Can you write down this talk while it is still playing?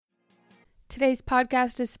Today's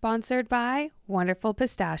podcast is sponsored by Wonderful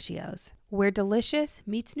Pistachios, where delicious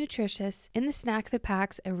meets nutritious in the snack that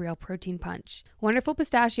packs a real protein punch. Wonderful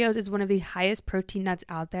Pistachios is one of the highest protein nuts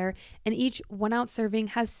out there, and each 1 ounce serving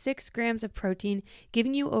has 6 grams of protein,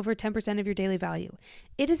 giving you over 10% of your daily value.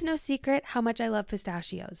 It is no secret how much I love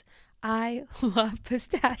pistachios. I love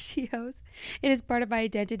pistachios. It is part of my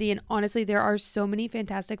identity, and honestly, there are so many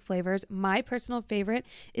fantastic flavors. My personal favorite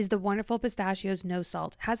is the Wonderful Pistachios No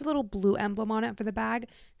Salt. It has a little blue emblem on it for the bag.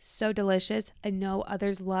 So delicious. I know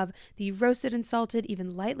others love the roasted and salted,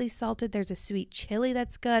 even lightly salted. There's a sweet chili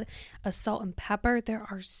that's good, a salt and pepper. There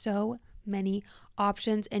are so many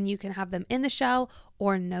options, and you can have them in the shell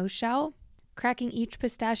or no shell. Cracking each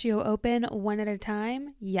pistachio open one at a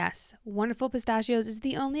time? Yes, Wonderful Pistachios is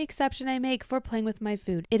the only exception I make for playing with my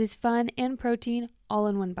food. It is fun and protein all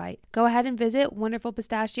in one bite. Go ahead and visit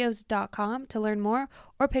wonderfulpistachios.com to learn more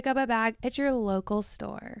or pick up a bag at your local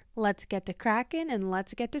store. Let's get to cracking and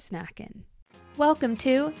let's get to snacking. Welcome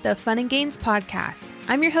to the Fun and Gains Podcast.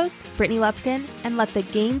 I'm your host, Brittany Lupton, and let the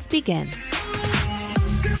gains begin.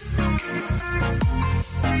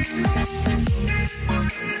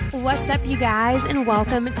 What's up, you guys, and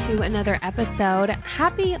welcome to another episode.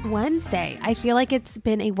 Happy Wednesday. I feel like it's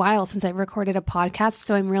been a while since I've recorded a podcast,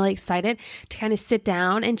 so I'm really excited to kind of sit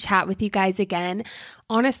down and chat with you guys again.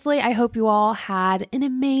 Honestly, I hope you all had an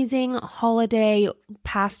amazing holiday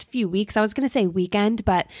past few weeks. I was going to say weekend,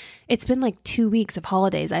 but it's been like 2 weeks of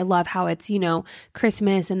holidays. I love how it's,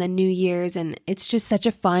 Christmas and then New Year's, and it's just such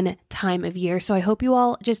a fun time of year. So I hope you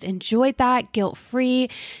all just enjoyed that guilt-free.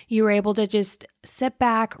 You were able to just sit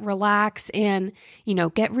back, relax, and,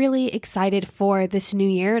 get really excited for this new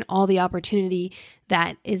year and all the opportunity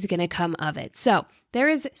that is going to come of it. So there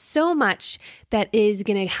is so much that is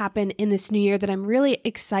going to happen in this new year that I'm really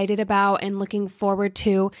excited about and looking forward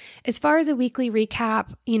to. As far as a weekly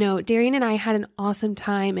recap, Darian and I had an awesome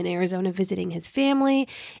time in Arizona visiting his family,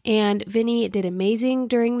 and Vinny did amazing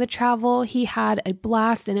during the travel. He had a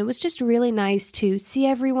blast, and it was just really nice to see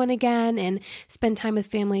everyone again and spend time with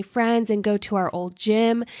family, friends, and go to our old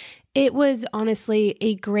gym. It was honestly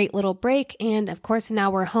a great little break, and of course, now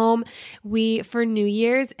we're home. For New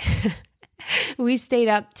Year's, we stayed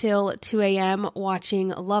up till 2 a.m. watching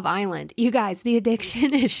Love Island. You guys, the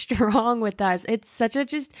addiction is strong with us. It's such a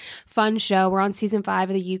just fun show. We're on season 5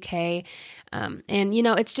 of the UK. And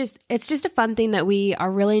it's just a fun thing that we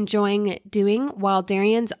are really enjoying doing while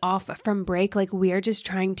Darian's off from break. Like, we are just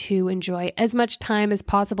trying to enjoy as much time as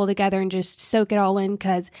possible together and just soak it all in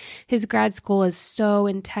because his grad school is so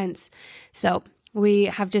intense. So we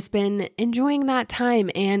have just been enjoying that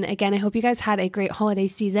time. And again, I hope you guys had a great holiday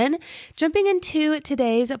season. Jumping into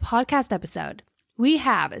today's podcast episode, we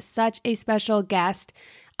have such a special guest.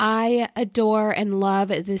 I adore and love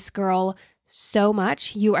this girl so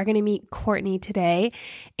much. You are going to meet Courtney today.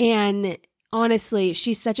 And honestly,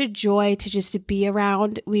 she's such a joy to just be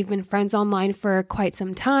around. We've been friends online for quite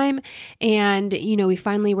some time. And, we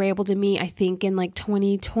finally were able to meet, I think, in like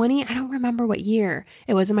 2020. I don't remember what year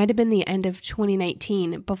it was. It might have been the end of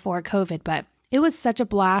 2019 before COVID, but it was such a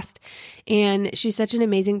blast. And she's such an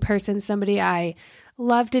amazing person, somebody I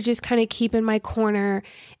love to just kind of keep in my corner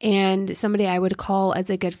and somebody I would call as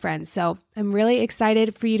a good friend. So I'm really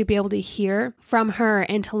excited for you to be able to hear from her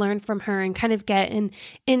and to learn from her and kind of get an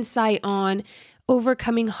insight on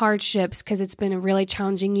overcoming hardships, because it's been a really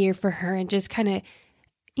challenging year for her. And just kind of,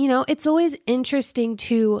 it's always interesting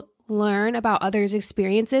to learn about others'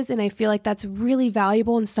 experiences. And I feel like that's really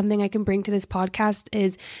valuable, and something I can bring to this podcast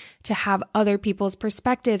is to have other people's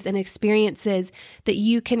perspectives and experiences that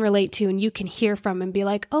you can relate to and you can hear from and be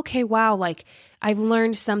like, okay, wow, like I've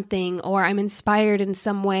learned something or I'm inspired in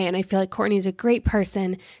some way. And I feel like Courtney is a great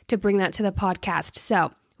person to bring that to the podcast.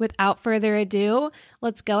 So without further ado,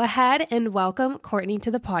 let's go ahead and welcome Courtney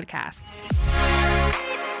to the podcast.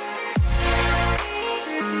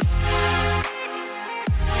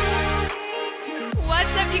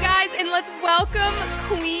 What's up, you guys? And let's welcome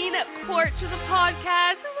Queen Court to the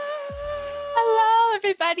podcast. Hello,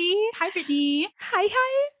 everybody. Hi, Brittany. Hi.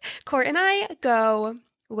 Court and I go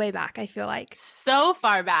way back, I feel like. So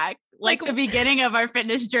far back. Like the beginning of our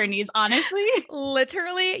fitness journeys, honestly.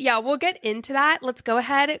 Literally. Yeah, we'll get into that. Let's go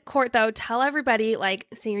ahead. Court, though, tell everybody,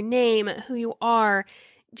 say your name, who you are,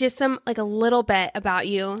 just a little bit about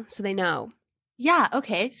you so they know. Yeah.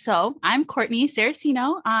 Okay. So I'm Courtney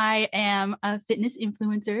Saracino. I am a fitness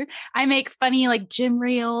influencer. I make funny gym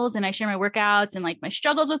reels, and I share my workouts and my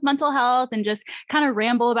struggles with mental health, and just kind of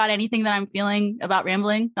ramble about anything that I'm feeling about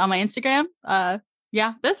rambling on my Instagram.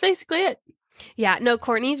 Yeah, that's basically it. Yeah. No,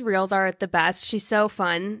 Courtney's reels are the best. She's so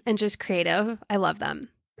fun and just creative. I love them.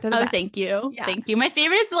 They're the Oh, best. thank you. Yeah. Thank you. My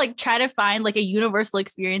favorite is to like try to find like a universal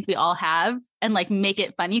experience we all have and like make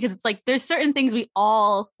it funny because it's like there's certain things we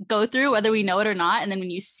all go through, whether we know it or not. And then when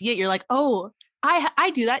you see it, you're like, oh, I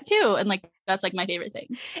do that too. And like that's like my favorite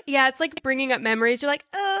thing. Yeah, it's like bringing up memories. You're like,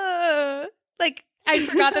 like I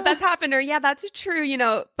forgot that that's happened, or yeah, that's true, you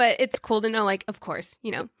know. But it's cool to know, like, of course,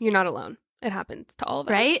 you know, you're not alone. It happens to all of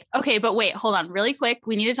us. Right? Okay, but wait, hold on, really quick.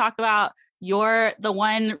 We need to talk about the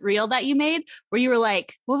one reel that you made where you were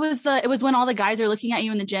like, it was when all the guys are looking at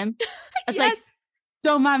you in the gym. It's Yes. like,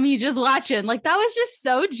 don't mind me just watching. Like that was just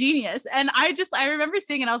so genius. And I remember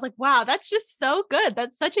seeing it. I was like, wow, that's just so good.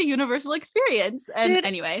 That's such a universal experience. And Dude,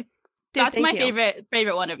 anyway, Dude, that's thank my you.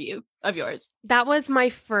 favorite one of yours. That was my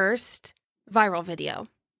first viral video.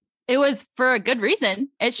 It was for a good reason.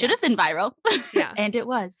 It should have been viral. Yeah. And it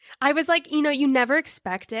was. I was like, you know, you never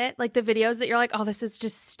expect it. Like the videos that you're like, oh, this is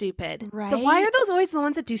just stupid. Right. But why are those always the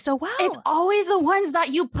ones that do so well? It's always the ones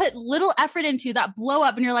that you put little effort into that blow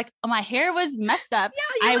up and you're like, oh, my hair was messed up.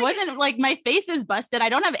 Yeah, I like, wasn't like, my face is busted. I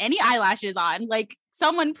don't have any eyelashes on. Like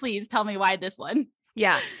someone please tell me why this one.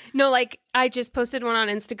 Yeah. No, like I just posted one on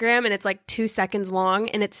Instagram and it's like 2 seconds long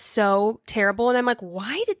and it's so terrible. And I'm like,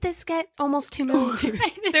 why did this get almost 2 million views?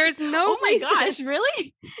 There's no Oh my reason. gosh, really?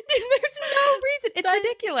 Dude, there's no reason. It's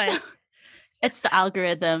ridiculous. It's the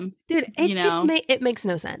algorithm. Dude, it you just know? it makes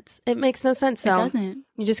no sense. It makes no sense. So It doesn't.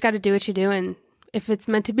 you just got to do what you do. And if it's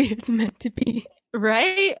meant to be, it's meant to be.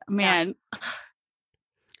 Right? Man.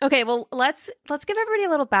 Okay, well, let's give everybody a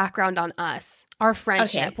little background on us, our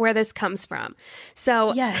friendship, Okay. where this comes from.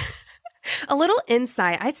 So, Yes. a little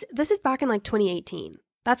insight. This is back in like 2018.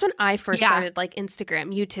 That's when I first Yeah. started like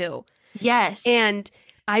Instagram, you too. Yes. And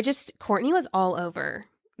Courtney was all over.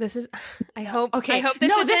 This is, I hope okay. I hope this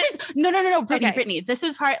no, is this it. is no, Brittany, Okay. Brittany. This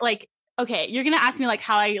is part like, okay, you're gonna ask me like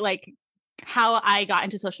how I got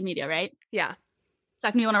into social media, right? Yeah. Is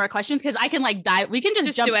that gonna be one of our questions? Because I can like dive. We can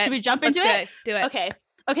just jump. do it. Should we jump Let's into do it? it. Do it. Okay.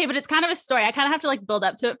 Okay, but it's kind of a story. I kind of have to like build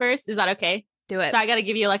up to it first. Is that okay? Do it. So I got to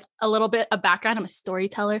give you like a little bit of background. I'm a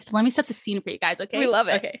storyteller. So let me set the scene for you guys. Okay. We love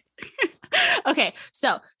it. Okay. Okay.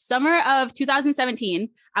 So summer of 2017,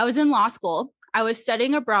 I was in law school. I was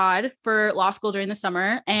studying abroad for law school during the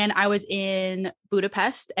summer and I was in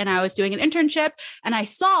Budapest and I was doing an internship and I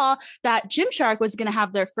saw that Gymshark was going to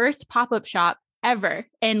have their first pop-up shop ever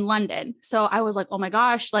in London. So I was like, oh my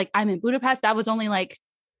gosh, like I'm in Budapest. That was only like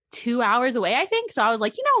 2 hours away, I think. So I was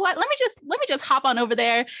like, you know what? Let me just hop on over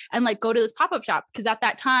there and like go to this pop-up shop. Cause at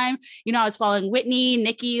that time, you know, I was following Whitney,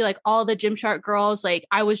 Nikki, like all the Gymshark girls. Like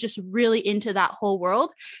I was just really into that whole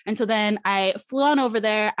world. And so then I flew on over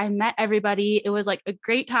there. I met everybody. It was like a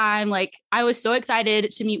great time. Like I was so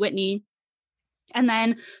excited to meet Whitney. And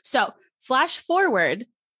then, so flash forward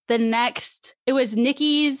it was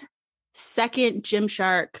Nikki's second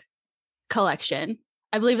Gymshark collection.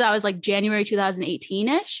 I believe that was like January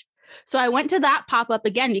 2018-ish. So I went to that pop-up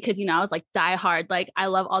again because, you know, I was like die hard. Like I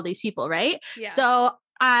love all these people, right? Yeah. So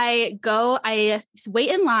I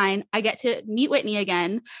wait in line. I get to meet Whitney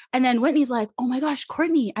again. And then Whitney's like, oh my gosh,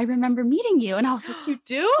 Courtney, I remember meeting you. And I was like, you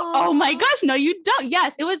do? Oh my gosh, no, you don't.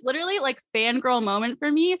 Yes. It was literally like fangirl moment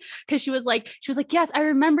for me. Cause she was like, yes, I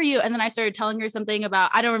remember you. And then I started telling her something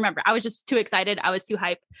about, I don't remember. I was just too excited. I was too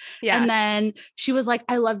hyped. Yeah. And then she was like,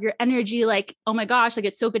 I love your energy. Like, oh my gosh, like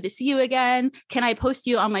it's so good to see you again. Can I post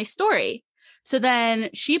you on my story? So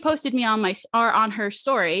then she posted me on her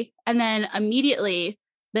story. And then immediately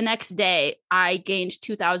the next day I gained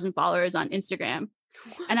 2,000 followers on Instagram.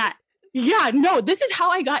 And this is how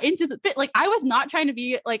I got into the bit. Like I was not trying to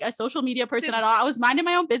be like a social media person at all. I was minding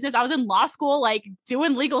my own business. I was in law school, like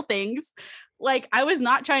doing legal things. Like I was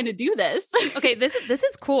not trying to do this. Okay. This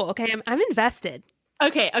is cool. Okay. I'm invested.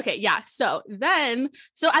 Okay. Yeah. So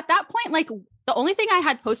at that point, like the only thing I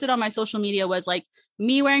had posted on my social media was like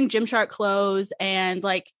me wearing Gymshark clothes and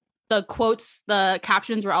like the quotes, the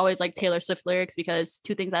captions were always like Taylor Swift lyrics because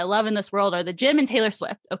two things I love in this world are the gym and Taylor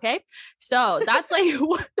Swift. Okay. So that's like,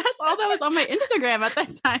 that's all that was on my Instagram at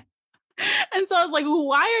that time. And so I was like,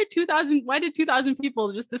 why did 2,000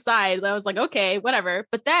 people just decide that I was like, okay, whatever.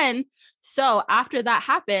 But then, so after that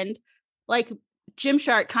happened, like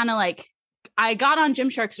Gymshark kind of like, I got on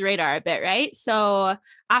Gymshark's radar a bit, right? So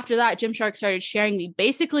after that, Gymshark started sharing me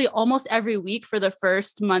basically almost every week for the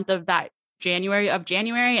first month of that January,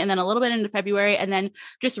 and then a little bit into February, and then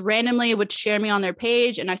just randomly would share me on their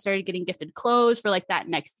page. And I started getting gifted clothes for like that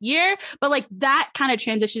next year. But like that kind of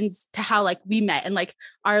transitions to how like we met and like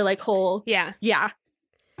our like whole Yeah.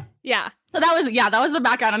 So that was the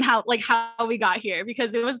background on how we got here,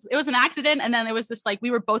 because it was an accident, and then it was just like we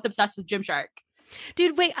were both obsessed with Gymshark.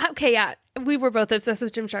 Dude, wait. Okay, yeah. We were both obsessed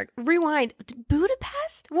with Gymshark. Rewind.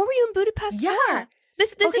 Budapest? What were you in Budapest for?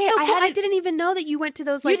 This Okay, is so I cool. I hadn't- didn't even know that you went to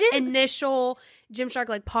those You like didn't? initial Gymshark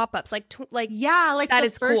like pop-ups. Like Yeah, like that the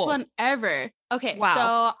is first cool. one ever. Okay, Wow.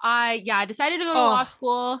 so I decided to go to law Oh.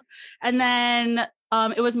 school, and then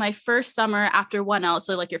it was my first summer after 1L.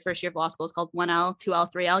 So like your first year of law school is called 1L, 2L,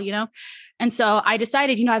 3L, you know? And so I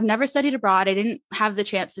decided, I've never studied abroad. I didn't have the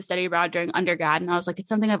chance to study abroad during undergrad. And I was like, it's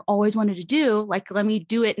something I've always wanted to do. Like, let me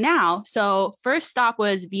do it now. So first stop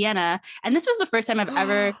was Vienna. And this was the first time I've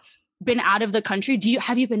ever been out of the country.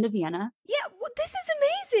 Have you been to Vienna? Yeah, well, this is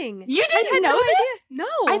amazing. You I didn't had know no idea. this? No.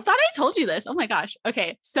 I thought I told you this. Oh my gosh.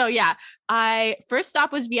 Okay. So yeah, I first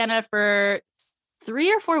stop was Vienna for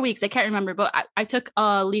 3 or 4 weeks. I can't remember, but I took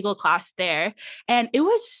a legal class there and it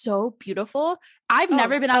was so beautiful. I've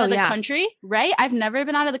never been out of the country, right? I've never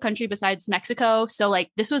been out of the country besides Mexico. So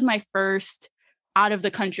like this was my first out of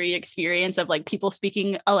the country experience of like people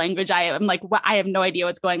speaking a language. I'm like, what? I have no idea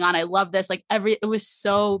what's going on. I love this. Like it was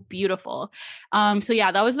so beautiful. So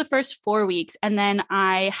yeah, that was the first 4 weeks. And then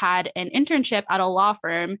I had an internship at a law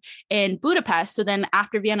firm in Budapest. So then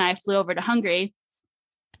after Vienna, I flew over to Hungary,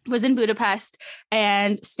 was in Budapest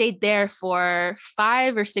and stayed there for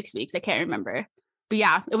 5 or 6 weeks. I can't remember. But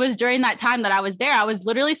yeah, it was during that time that I was there. I was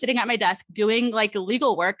literally sitting at my desk doing like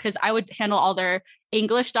legal work because I would handle all their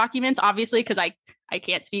English documents, obviously, because I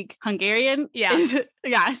can't speak Hungarian. Yeah.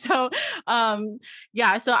 Yeah. So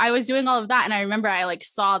so I was doing all of that. And I remember I like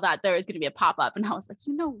saw that there was going to be a pop-up and I was like,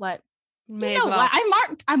 you know what?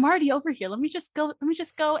 I'm already over here. Let me just go.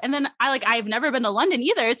 And then I've never been to London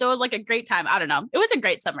either. So it was like a great time. I don't know. It was a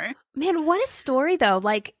great summer. Man, what a story though.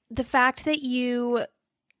 Like the fact that you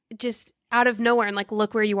just out of nowhere and like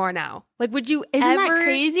look where you are now. Like would you Isn't ever that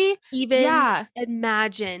crazy? even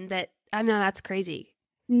imagine that? I mean, that's crazy.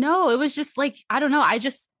 No, it was just like, I don't know. I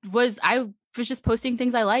was just posting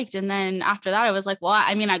things I liked. And then after that, I was like, well,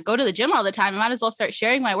 I mean, I go to the gym all the time. I might as well start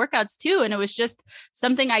sharing my workouts too. And it was just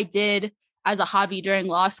something I did as a hobby during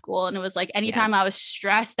law school. And it was like, anytime I was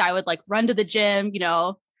stressed, I would like run to the gym,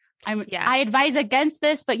 I advise against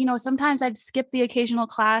this, but sometimes I'd skip the occasional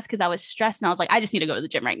class because I was stressed and I was like, I just need to go to the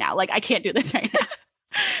gym right now. Like, I can't do this right now.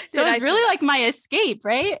 So it's really like my escape,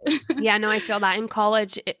 right? Yeah, no, I feel that. In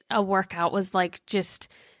college, a workout was like just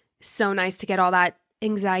so nice to get all that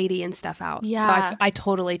anxiety and stuff out. Yeah. So I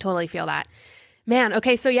totally feel that. Man,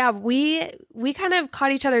 okay, so yeah, we kind of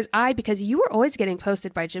caught each other's eye because you were always getting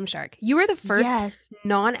posted by Gymshark. You were the first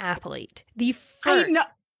non-athlete. The first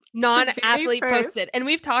non-athlete posted. And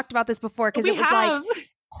we've talked about this before because it was like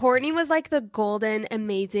Courtney was like the golden,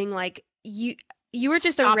 amazing, like you were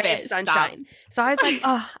just a ray of sunshine. So I was like,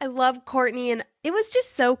 oh, I love Courtney. And it was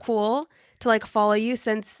just so cool to like follow you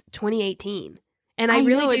since 2018. And I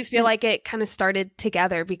really do feel like it kind of started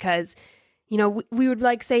together because, we would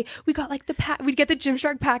like say, we got like we'd get the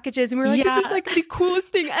Gymshark packages and we were like, this is like the coolest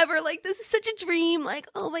thing ever. Like, this is such a dream. Like,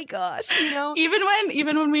 oh my gosh, Even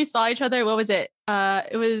when we saw each other, what was it?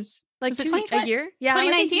 It was like a year? Yeah.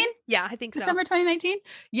 2019? Yeah, I think so. December 2019?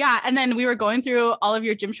 Yeah. And then we were going through all of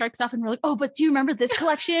your Gymshark stuff and we're like, oh, but do you remember this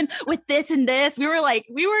collection with this and this? We were like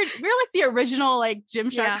the original like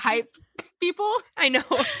Gymshark hype people. I know.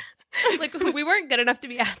 Like we weren't good enough to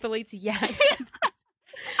be athletes yet.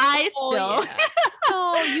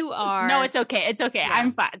 Oh, you are. No, it's okay. It's okay. Yeah.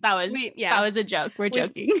 I'm fine. That was a joke. We're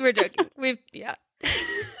joking. We're joking.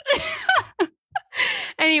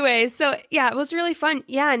 Anyway, so yeah, it was really fun.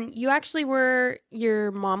 Yeah, and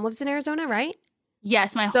your mom lives in Arizona, right?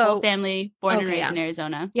 Yes, my whole family born and raised in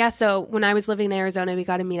Arizona. Yeah, so when I was living in Arizona, we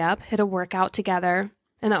got to meet up, hit a workout together,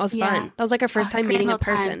 and that was fun. That was like our first time meeting in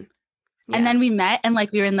person. Yeah. And then we met and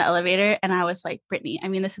like we were in the elevator and I was like, Brittany, I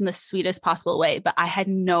mean this in the sweetest possible way, but I had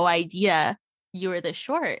no idea you were this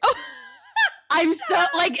short. Oh. I'm so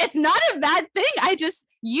like, it's not a bad thing.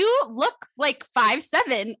 You look like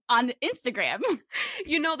 5'7" on Instagram.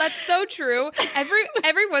 That's so true.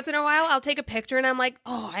 Every once in a while I'll take a picture and I'm like,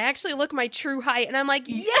 oh, I actually look my true height. And I'm like,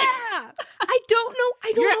 yeah, I don't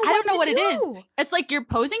know what it is. It's like you're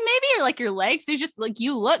posing maybe, or like your legs. They're just like,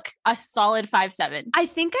 you look a solid 5'7". I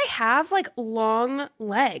think I have like long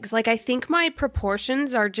legs. Like I think my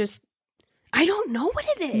proportions are just, I don't know what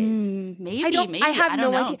it is. Maybe. I have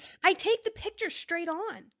no idea. I take the picture straight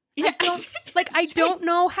on. Yeah. I don't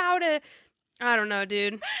know how to. I don't know,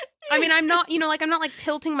 dude. I mean, I'm not, I'm not like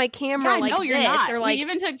tilting my camera like no, you're this. not. Or like, we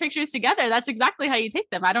even took pictures together. That's exactly how you take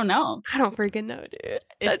them. I don't know. I don't freaking know, dude. It's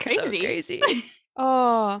That's crazy. So crazy.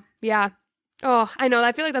 Oh, yeah. Oh, I know.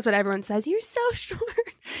 I feel like that's what everyone says. You're so short.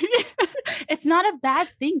 It's not a bad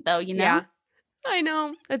thing, though, Yeah, I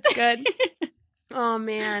know. It's good. Oh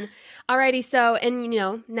man. Alrighty. So, and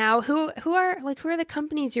now who are the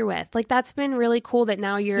companies you're with? Like that's been really cool that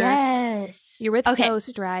now you're with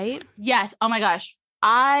Coast, right? Yes. Oh my gosh.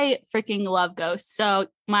 I freaking love Ghost. So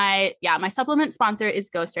my supplement sponsor is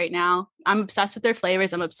Ghost right now. I'm obsessed with their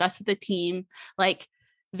flavors. I'm obsessed with the team. Like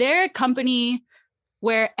they're a company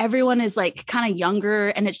where everyone is like kind of younger,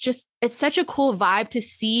 and it's such a cool vibe to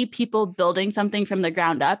see people building something from the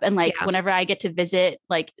ground up. And like whenever I get to visit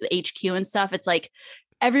like the HQ and stuff, it's like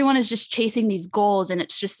everyone is just chasing these goals, and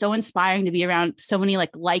it's just so inspiring to be around so many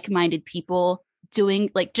like-minded people doing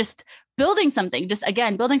like just building something, just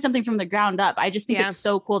again building something from the ground up. I just think it's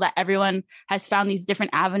so cool that everyone has found these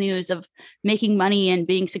different avenues of making money and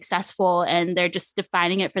being successful, and they're just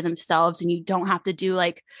defining it for themselves. And you don't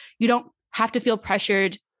have to feel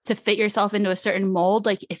pressured to fit yourself into a certain mold.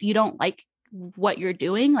 Like if you don't like what you're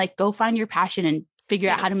doing, like go find your passion and figure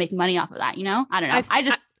out how to make money off of that. You know, I don't know. I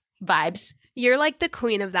just vibes. You're like the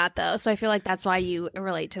queen of that though. So I feel like that's why you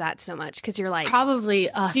relate to that so much. Cause you're like probably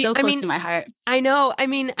so close to my heart. I know. I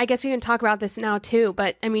mean, I guess we can talk about this now too,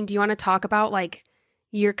 but I mean, do you want to talk about like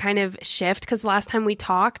your kind of shift? Cause last time we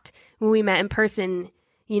talked, when we met in person,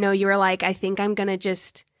 you know, you were like, I think I'm going to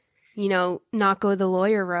just, you know, not go the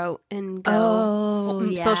lawyer route and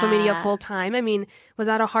go social media full time. I mean, was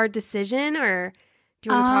that a hard decision, or do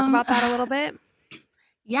you want to talk about that a little bit?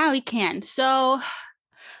 Yeah, we can. So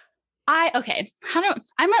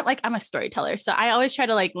I'm a storyteller. So I always try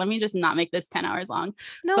to like, let me just not make this 10 hours long.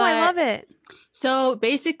 No, but I love it. So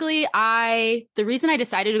basically the reason I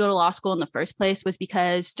decided to go to law school in the first place was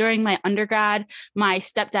because during my undergrad, my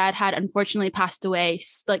stepdad had unfortunately passed away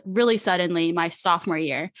like really suddenly my sophomore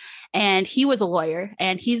year. And he was a lawyer,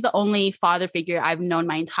 and he's the only father figure I've known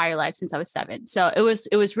my entire life since I was 7. So it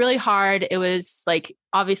was really hard. It was like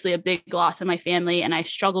obviously a big loss in my family, and I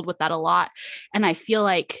struggled with that a lot. And I feel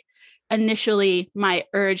like initially my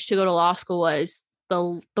urge to go to law school was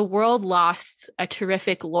the world lost a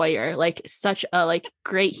terrific lawyer, like such a like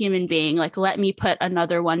great human being. Like, let me put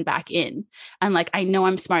another one back in. And like, I know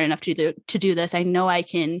I'm smart enough to do this. I know I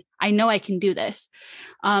can do this.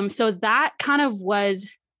 So that kind of was,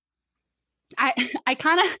 I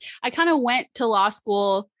kind of went to law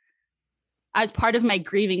school as part of my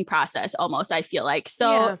grieving process almost, I feel like.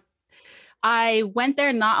 So I went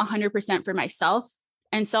there not 100% for myself.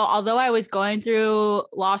 And so although I was going through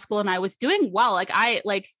law school and I was doing well, I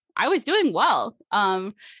was doing well.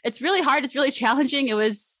 It's really hard. It's really challenging. It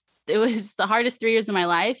was the hardest 3 years of my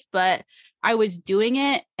life, but I was doing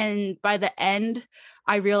it. And by the end,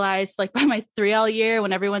 I realized like by my 3L year,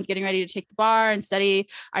 when everyone's getting ready to take the bar and study,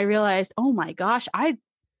 I realized, oh my gosh, I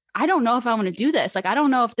don't know if I want to do this. Like, I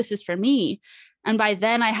don't know if this is for me. And by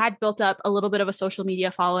then I had built up a little bit of a social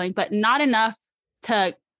media following, but not enough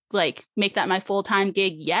to like make that my full-time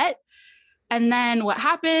gig yet. And then what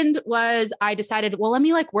happened was I decided, well, let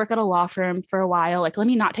me like work at a law firm for a while. Like, let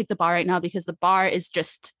me not take the bar right now, because the bar is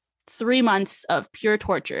just 3 months of pure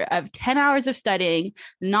torture, of 10 hours of studying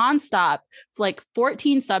nonstop, like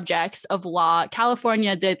 14 subjects of law.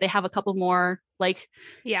 California, they have a couple more like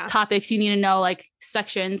topics you need to know, like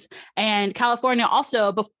sections. And California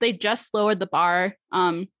also, they just lowered the bar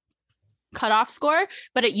cutoff score,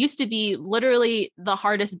 but it used to be literally the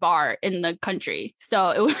hardest bar in the country.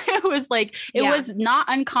 So it was like, it was not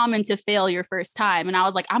uncommon to fail your first time. And I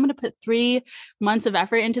was like, I'm going to put 3 months of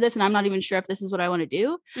effort into this, and I'm not even sure if this is what I want to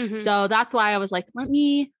do. Mm-hmm. So that's why I was like, let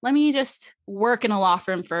me just work in a law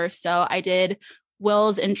firm first. So I did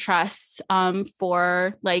wills and trusts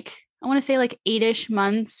for like, I want to say like 8-ish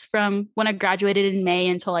months from when I graduated in May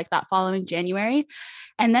until like that following January.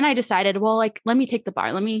 And then I decided, well, like, let me take the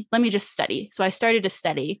bar. Let me just study. So I started to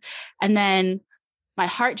study, and then my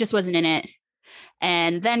heart just wasn't in it.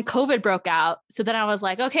 And then COVID broke out. So then I was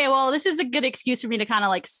like, okay, well, this is a good excuse for me to kind of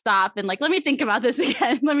like stop and like, let me think about this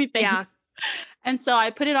again. Let me think. Yeah. And so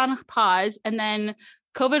I put it on pause, and then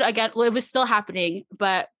COVID again, well, it was still happening.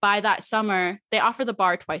 But by that summer, they offer the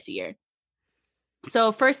bar twice a year.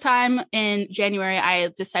 So first time in January, I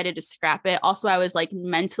decided to scrap it. Also, I was like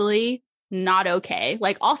mentally not okay.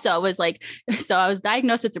 Like also I was like, so I was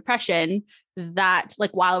diagnosed with depression that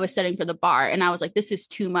like while I was studying for the bar, and I was like, this is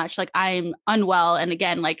too much. Like I'm unwell. And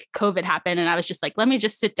again, like COVID happened, and I was just like, let me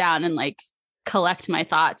just sit down and like collect my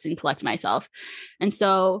thoughts and collect myself. And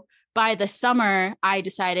so by the summer, I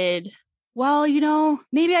decided, well, you know,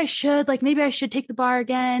 maybe I should take the bar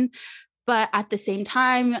again. But at the same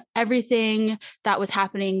time, everything that was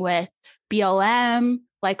happening with BLM,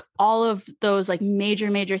 like all of those like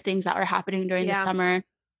major things that were happening during the summer,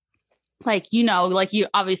 like, you know, like you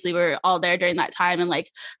obviously were all there during that time, and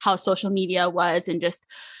like how social media was, and just,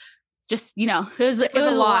 you know, it was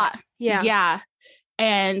a lot. Yeah. Yeah.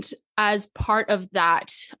 And as part of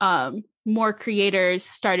that, more creators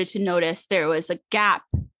started to notice there was a gap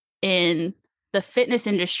in the fitness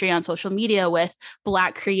industry on social media with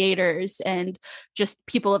Black creators and just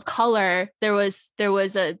people of color, there was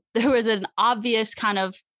an obvious kind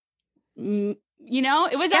of,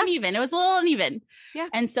 it was uneven. It was a little uneven. Yeah.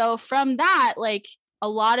 And so from that, like a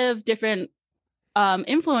lot of different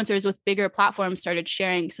influencers with bigger platforms started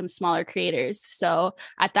sharing some smaller creators. So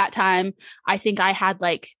at that time, I think I had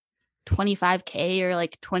like 25K or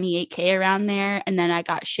like 28K around there. And then I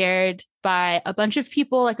got shared by a bunch of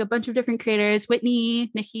people, like a bunch of different creators,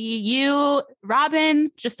 Whitney, Nikki, you,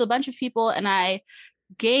 Robin, just a bunch of people. And I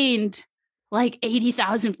gained like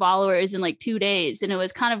 80,000 followers in like 2 days. And it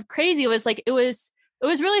was kind of crazy. It was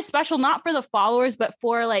really special, not for the followers, but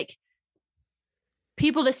for like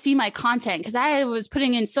people to see my content, because I was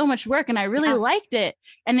putting in so much work and I really liked it.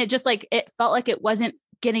 And it just like, it felt like it wasn't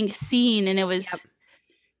getting seen. And it was,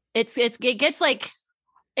 it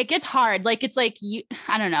gets hard. Like, it's like,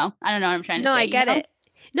 I don't know what I'm trying to say. No, I get it.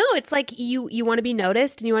 No, it's like you want to be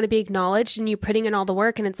noticed and you want to be acknowledged and you're putting in all the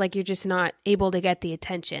work and it's like you're just not able to get the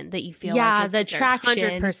attention that you feel like. Yeah, the traction.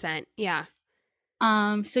 100%. Yeah.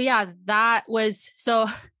 So yeah, that was so.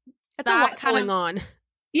 That's a lot going on.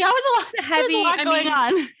 Yeah, it was a lot.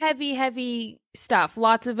 Heavy stuff.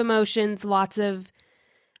 Lots of emotions.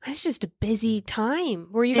 It's just a busy time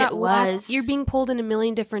where you're being pulled in a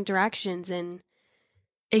million different directions and.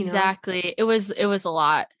 Exactly. It was a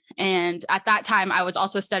lot. And at that time I was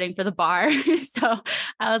also studying for the bar. So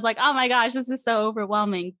I was like, oh my gosh, this is so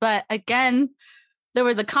overwhelming. But again, there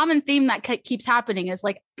was a common theme that keeps happening is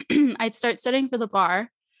like, I'd start studying for the bar.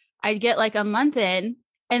 I'd get like a month in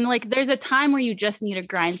and like, there's a time where you just need to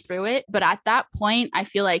grind through it. But at that point, I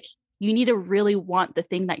feel like you need to really want the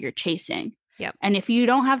thing that you're chasing. Yep. And if you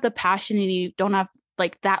don't have the passion and you don't have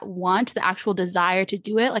like that want, the actual desire to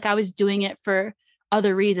do it, like I was doing it for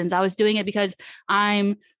other reasons. I was doing it because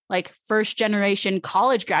I'm like first generation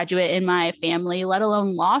college graduate in my family, let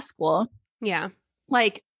alone law school. Yeah.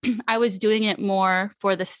 Like I was doing it more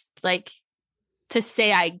for this, like to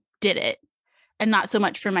say I did it and not so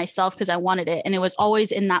much for myself because I wanted it. And it was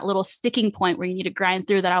always in that little sticking point where you need to grind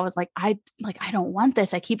through that. I was like, I don't want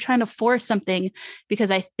this. I keep trying to force something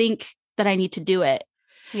because I think that I need to do it.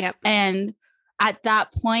 Yep. And at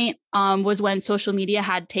that point was when social media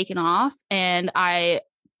had taken off and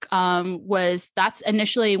that's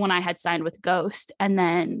initially when I had signed with Ghost. And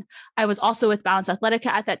then I was also with Balance Athletica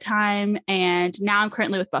at that time. And now I'm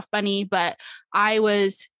currently with Buff Bunny, but I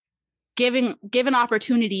was given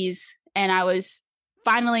opportunities and I was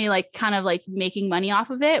finally like kind of like making money off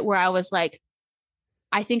of it where I was like,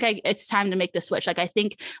 I think it's time to make the switch. Like, I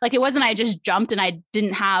think like it wasn't, I just jumped and I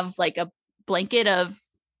didn't have like a blanket of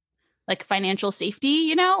like financial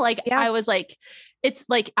safety, I was like, it's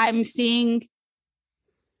like, I'm seeing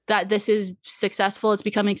that this is successful. It's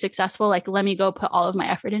becoming successful. Like, let me go put all of my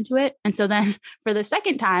effort into it. And so then for the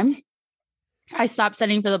second time, I stopped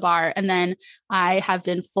studying for the bar. And then I have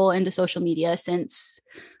been full into social media since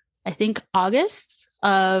I think August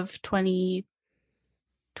of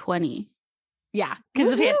 2020. Yeah.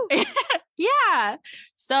 Because yeah.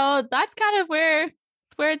 So that's kind of where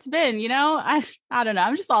it's been, I don't know.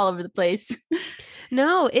 I'm just all over the place.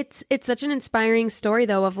 No, it's such an inspiring story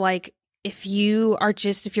though of like, if your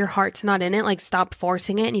heart's not in it, like stop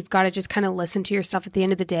forcing it and you've got to just kind of listen to yourself at the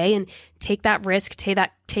end of the day and take that risk,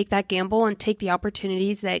 take that gamble and take the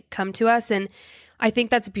opportunities that come to us. And I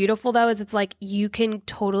think that's beautiful though, is it's like you can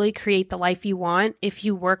totally create the life you want if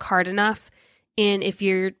you work hard enough. And if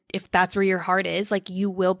that's where your heart is, like you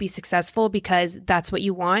will be successful because that's what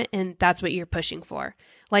you want and that's what you're pushing for.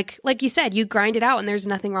 Like you said, you grind it out and there's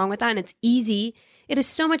nothing wrong with that. And it's easy. It is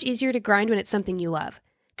so much easier to grind when it's something you love.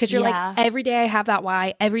 Because you're like, every day I have that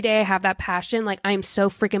why, every day I have that passion. Like I'm so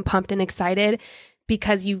freaking pumped and excited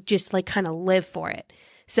because you just like kind of live for it.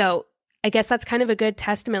 So I guess that's kind of a good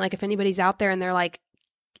testament. Like if anybody's out there and they're like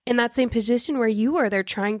in that same position where you were, they're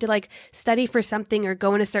trying to like study for something or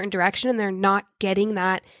go in a certain direction and they're not getting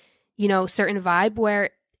that, certain vibe where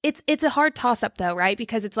it's a hard toss up though, right?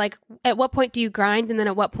 Because it's like, at what point do you grind? And then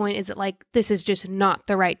at what point is it like, this is just not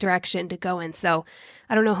the right direction to go in? So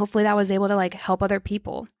I don't know. Hopefully that was able to like help other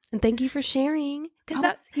people. And thank you for sharing.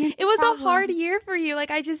 Because it was a hard year for you. Like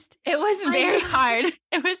it was very hard.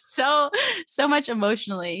 It was so much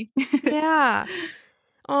emotionally. Yeah.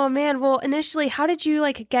 Oh man. Well, initially, how did you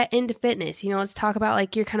like get into fitness? Let's talk about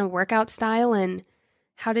like your kind of workout style and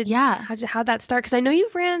how'd that start? Because I know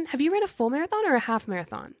have you ran a full marathon or a half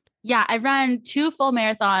marathon? Yeah, I run 2 full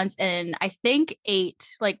marathons and I think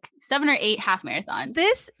 7 or 8 half marathons.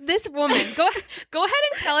 This woman, go ahead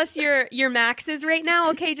and tell us your maxes right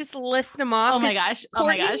now. Okay, just list them off. Oh my gosh.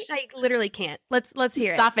 Courtney, I literally can't. Let's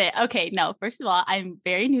hear Stop it. Okay, no. First of all, I'm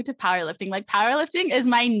very new to powerlifting. Like powerlifting is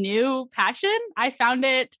my new passion. I found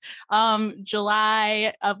it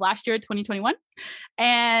July of last year, 2021.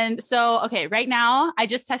 And so, okay, right now I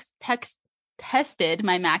just tested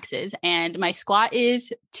my maxes and my squat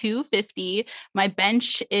is 250, my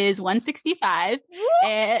bench is 165,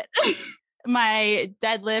 and my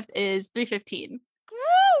deadlift is 315.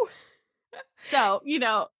 Woo! So,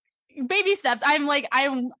 baby steps. I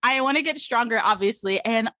want to get stronger, obviously,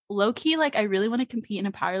 and low key, like I really want to compete in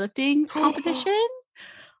a powerlifting competition.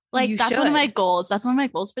 Like that's one of my goals. That's one of my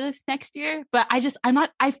goals for this next year. But I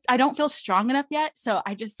don't feel strong enough yet. So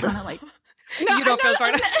I just want to you don't feel strong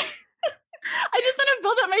enough. I just want to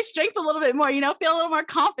build up my strength a little bit more, feel a little more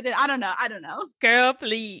confident. I don't know. Girl,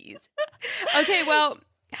 please. Okay, well,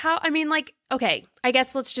 okay, I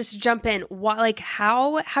guess let's just jump in.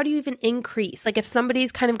 How do you even increase? Like if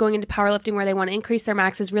somebody's kind of going into powerlifting where they want to increase their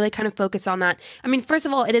maxes, really kind of focus on that. I mean, first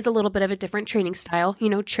of all, it is a little bit of a different training style,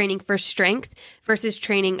 training for strength versus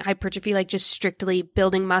training hypertrophy, like just strictly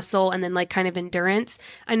building muscle and then like kind of endurance.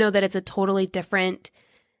 I know that it's a totally different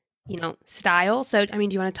style. So, I mean,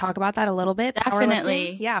 do you want to talk about that a little bit?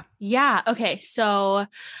 Definitely. Yeah. Okay. So,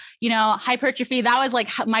 hypertrophy, that was like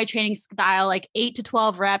my training style, like 8 to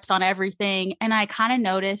 12 reps on everything. And I kind of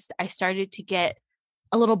noticed I started to get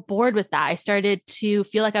a little bored with that. I started to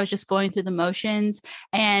feel like I was just going through the motions.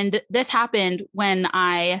 And this happened when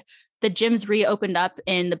the gyms reopened up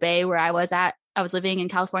in the Bay where I was at. I was living in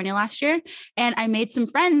California last year and I made some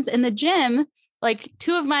friends in the gym, like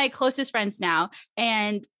 2 of my closest friends now,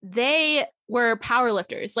 and they were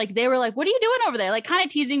powerlifters. Like they were like, what are you doing over there? Like kind of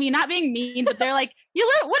teasing me, not being mean, but they're like, what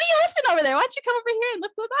are you lifting over there? Why don't you come over here and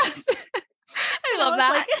lift with us? I love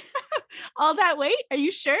that. Like, all that weight? Are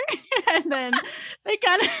you sure? And then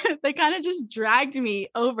they kind of just dragged me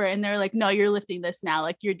over and they're like, no, you're lifting this now.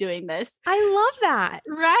 Like you're doing this. I love that.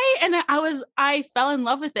 Right. And I fell in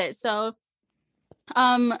love with it. So,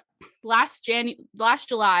 last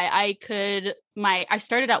July, I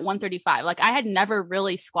started at 135. Like I had never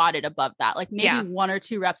really squatted above that, like maybe 1 or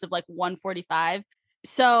 2 reps of like 145.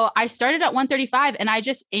 So I started at 135 and I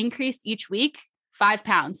just increased each week 5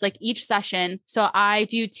 pounds, like each session. So I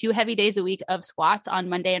do 2 heavy days a week of squats on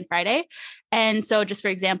Monday and Friday. And so just for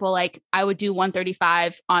example, like I would do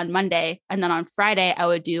 135 on Monday and then on Friday I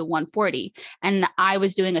would do 140 and I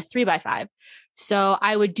was doing a 3x5. So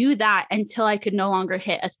I would do that until I could no longer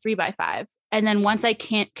hit a 3x5. And then once I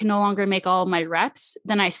can no longer make all my reps,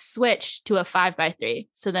 then I switch to a 5x3.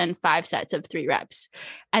 So then 5 sets of 3 reps.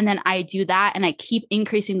 And then I do that and I keep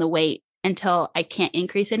increasing the weight until I can't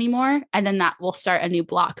increase anymore. And then that will start a new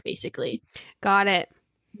block basically. Got it.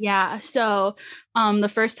 Yeah. So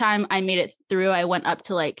the first time I made it through, I went up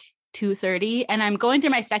to like 230 and I'm going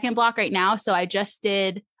through my second block right now. So I just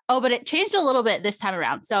did but it changed a little bit this time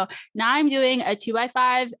around. So now I'm doing a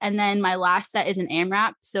 2x5 and then my last set is an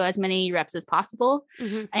AMRAP. So as many reps as possible.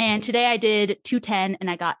 Mm-hmm. And today I did 210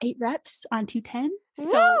 and I got 8 reps on 210.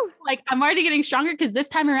 So Woo! Like I'm already getting stronger because this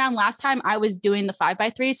time around, last time I was doing the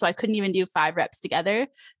 5x3. So I couldn't even do 5 reps together.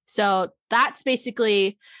 So that's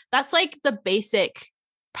like the basic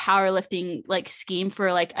powerlifting like scheme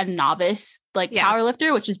for like a novice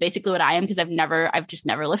powerlifter, which is basically what I am because I've just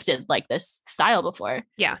never lifted like this style before.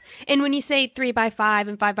 Yeah. And when you say 3x5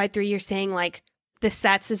 and 5x3, you're saying like the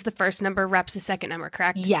sets is the first number, reps the second number,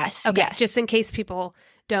 correct? Yes. Okay. Yes. Just in case people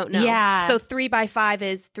don't know. Yeah. So 3x5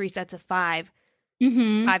 is 3 sets of 5.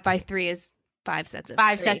 Mm-hmm. 5x3 is 5 sets of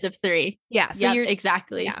 5 3. sets of 3. Yeah. So you're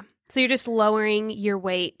exactly. Yeah. So you're just lowering your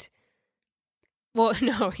weight. Well,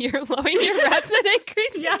 no, you're lowering your reps and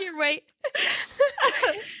increasing your weight.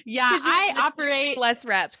 Yeah, I operate less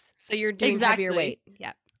reps. So you're doing heavier weight.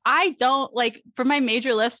 Yeah. I don't like for my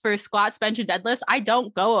major lifts for squats, bench, and deadlifts, I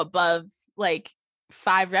don't go above like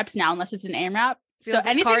 5 reps now unless it's an AMRAP. So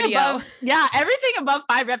anything above, everything above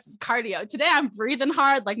 5 reps is cardio. Today I'm breathing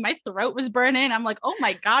hard, like my throat was burning. I'm like, oh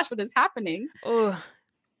my gosh, what is happening? Oh.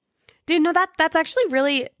 Dude, no, that's actually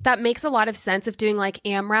really, that makes a lot of sense of doing like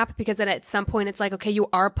AMRAP because then at some point it's like, okay, you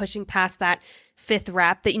are pushing past that 5th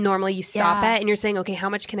rep that normally you stop at and you're saying, okay, how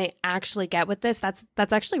much can I actually get with this? That's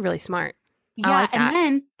actually really smart. Yeah. And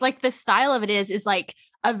then like the style of it is like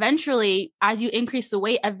eventually as you increase the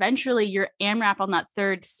weight, eventually your AMRAP on that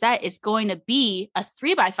 3rd set is going to be a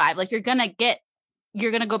 3x5. Like you're going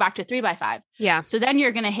to go back to 3x5. Yeah. So then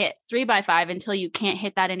you're going to hit 3x5 until you can't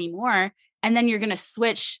hit that anymore. And then you're going to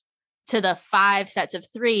switch to the 5 sets of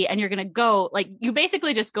 3, and you're going to go like you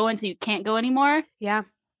basically just go until you can't go anymore. Yeah.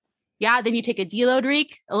 Yeah. Then you take a deload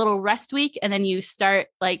week, a little rest week, and then you start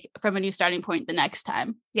like from a new starting point the next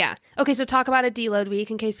time. Yeah. Okay. So talk about a deload week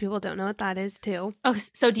in case people don't know what that is too. Oh,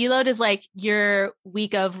 so deload is like your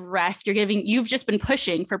week of rest. You've just been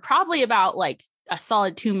pushing for probably about like a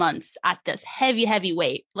solid 2 months at this heavy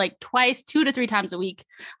weight, like 2 to 3 times a week.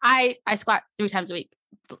 I squat 3 times a week.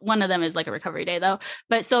 One of them is like a recovery day though.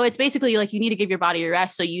 But so it's basically like you need to give your body a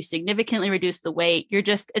rest. So you significantly reduce the weight.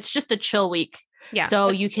 It's just a chill week. Yeah. So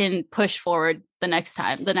you can push forward the next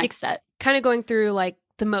set. Kind of going through like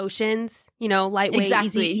the motions, lightweight,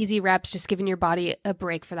 Exactly. easy reps, just giving your body a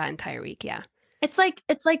break for that entire week. Yeah. It's like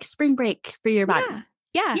spring break for your body.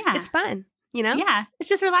 Yeah. Yeah. It's fun, Yeah. It's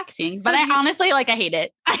just relaxing. So but I honestly I hate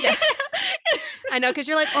it. I know, because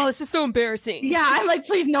you're like, oh, this is so embarrassing. Yeah, I'm like,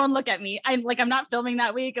 please, no one look at me. I'm not filming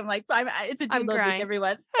that week. I'm like, it's a deload week,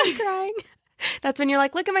 everyone. I'm crying. That's when you're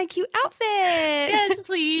like, look at my cute outfit. Yes,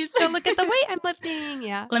 please. So look at the weight I'm lifting.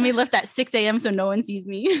 Yeah. Let me lift at 6 a.m. so no one sees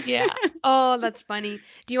me. Yeah. Oh, that's funny.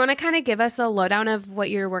 Do you want to kind of give us a lowdown of what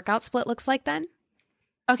your workout split looks like then?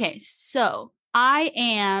 Okay, so I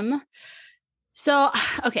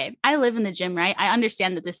live in the gym, right? I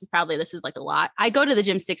understand that this is like a lot. I go to the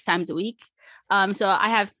gym 6 times a week. So I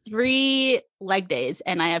have 3 leg days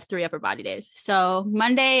and I have 3 upper body days. So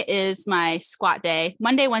Monday is my squat day.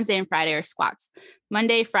 Monday, Wednesday, and Friday are squats.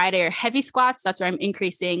 Monday, Friday are heavy squats. That's where I'm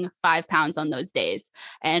increasing 5 pounds on those days.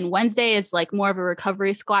 And Wednesday is like more of a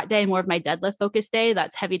recovery squat day, more of my deadlift focus day.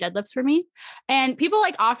 That's heavy deadlifts for me. And people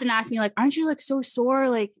like often ask me like, aren't you like so sore?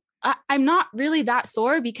 Like I'm not really that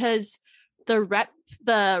sore because the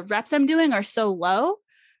reps I'm doing are so low.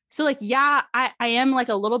 So like, yeah, I am like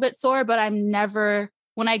a little bit sore, but I'm never,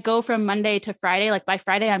 when I go from Monday to Friday, like by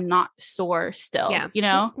Friday, I'm not sore still,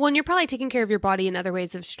 Well, and you're probably taking care of your body in other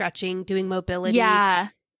ways of stretching, doing mobility,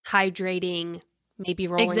 hydrating, maybe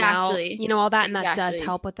rolling out, all that. And that does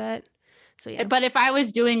help with it. So yeah. But if I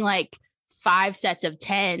was doing like 5 sets of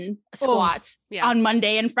 10 squats on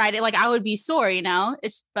Monday and Friday, like I would be sore,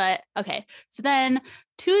 but okay. So then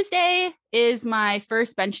Tuesday is my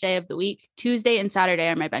first bench day of the week. Tuesday and Saturday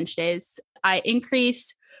are my bench days. I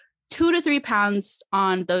increased 2 to 3 pounds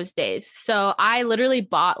on those days. So I literally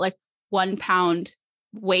bought like 1 pound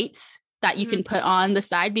weights that you can put on the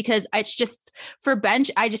side because it's just for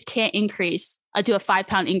bench, I just can't do a 5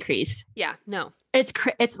 pound increase. Yeah, no.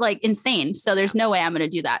 It's like insane. So there's no way I'm going to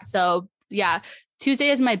do that. So yeah, Tuesday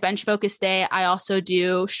is my bench focus day. I also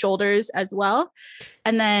do shoulders as well.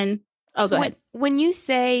 And then, go ahead. When you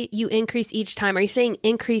say you increase each time, are you saying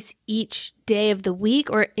increase each day of the week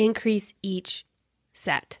or increase each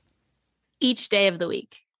set? Each day of the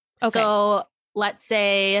week. Okay. So let's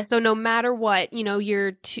say. So no matter what,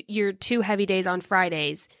 your 2 heavy days on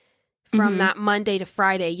Fridays, from that Monday to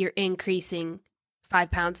Friday, you're increasing 5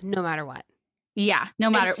 pounds no matter what. Yeah, no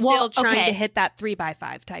matter. Still trying to hit that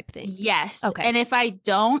 3x5 type thing. Yes. Okay. And if I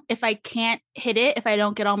can't hit it, if I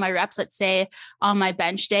don't get all my reps, let's say on my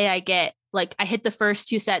bench day, I hit the first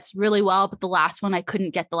 2 sets really well, but the last one, I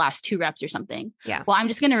couldn't get the last 2 reps or something. Yeah. Well, I'm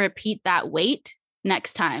just going to repeat that weight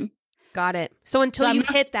next time. Got it. So until you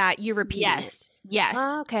hit that, you repeat it. Yes.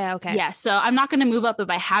 Okay. Yeah. So I'm not going to move up if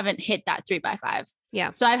I haven't hit that 3x5.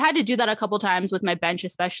 Yeah. So I've had to do that a couple times with my bench,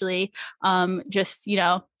 especially. Just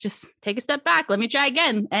take a step back. Let me try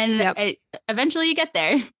again. And eventually you get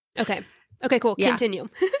there. Okay. Okay, cool. Yeah. Continue.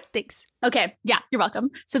 Thanks. Okay. Yeah, you're welcome.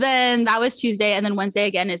 So then that was Tuesday. And then Wednesday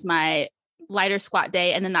again is my lighter squat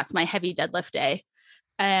day. And then that's my heavy deadlift day.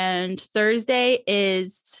 And Thursday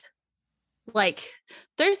is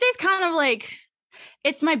kind of like,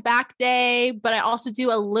 it's my back day, but I also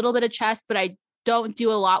do a little bit of chest, but I don't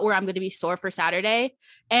do a lot where I'm going to be sore for Saturday.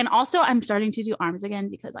 And also I'm starting to do arms again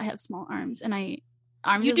because I have small arms and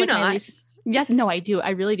arms. You do not. Yes. No, I do. I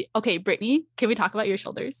really do. Okay. Brittany, can we talk about your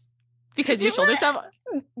shoulders? Because your shoulders stop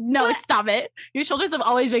it. Your shoulders have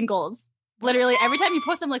always been goals. Literally every time you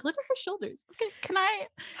post, I'm like, look at her shoulders. Okay, can I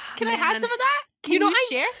have some of that? Can you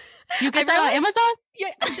share? You get that on Amazon?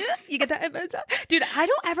 Yeah, you get that on Amazon. Dude, I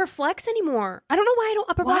don't ever flex anymore. I don't know why I don't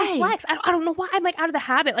upper body flex. I don't know why. I'm like out of the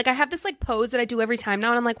habit. Like I have this like pose that I do every time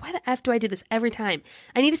now. And I'm like, why the F do I do this every time?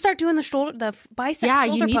 I need to start doing the bicep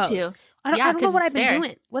shoulder pose. To. I don't know what I've been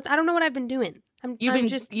doing. I don't know what I've been doing. You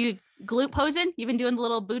glute posing? You've been doing the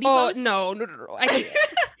little booty pose? No. I can't.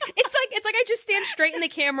 It's like I just stand straight in the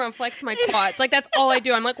camera and flex my quads. Like that's all I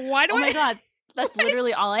do. I'm like, why do I? Oh my God. That's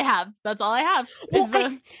literally all I have. That's all I have.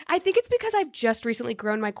 Well, I think it's because I've just recently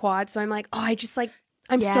grown my quads. So I'm like, I'm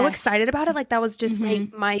so excited about it. Like that was just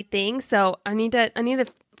my thing. So I need to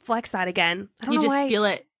flex that again. I don't know why. Feel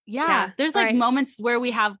it. Yeah. There's like right. moments where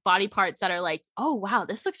we have body parts that are like, oh wow,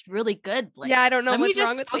 this looks really good. Like, yeah, I don't know let me what's just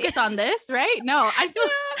wrong with focus me. on this, right? No,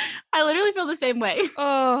 I literally feel the same way.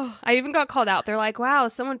 Oh, I even got called out. They're like, wow,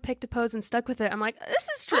 someone picked a pose and stuck with it. I'm like, this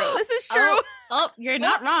is true. This is true. You're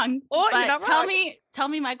not wrong. Oh, but you're not wrong. Tell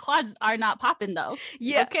me my quads are not popping though.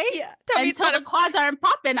 Yeah. Okay. Yeah. Tell me Until the quads aren't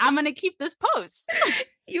popping, I'm going to keep this pose.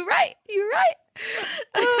 You're right. You're right.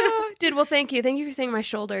 Oh, dude, well, thank you. Thank you for saying my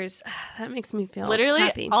shoulders. That makes me feel literally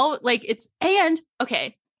happy.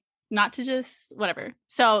 Okay, not to just whatever.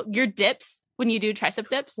 So your dips, when you do tricep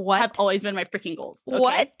dips, have always been my freaking goals. Okay?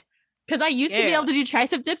 What? Because I used to be able to do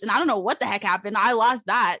tricep dips and I don't know what the heck happened. I lost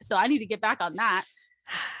that. So I need to get back on that.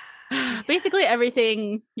 Basically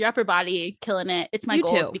everything, your upper body, killing it. It's my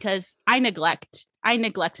goals too. Because I neglect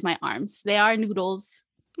my arms. They are noodles.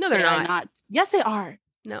 No, they're not. Yes, they are.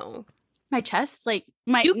 No. My chest, like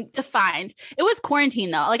defined. It was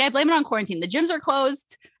quarantine though. Like I blame it on quarantine. The gyms are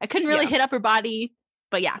closed. I couldn't really hit upper body,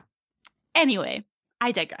 but yeah. Anyway,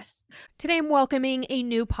 I digress. Today, I'm welcoming a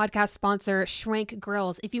new podcast sponsor, Schrank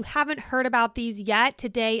Grills. If you haven't heard about these yet,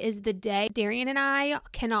 today is the day. Darian and I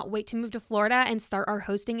cannot wait to move to Florida and start our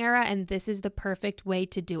hosting era, and this is the perfect way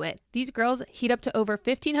to do it. These grills heat up to over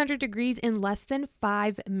 1,500 degrees in less than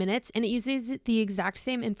 5 minutes, and it uses the exact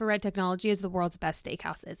same infrared technology as the world's best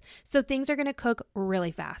steakhouses. So things are going to cook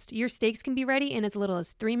really fast. Your steaks can be ready in as little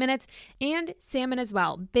as 3 minutes, and salmon as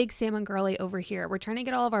well. Big salmon girly over here. We're trying to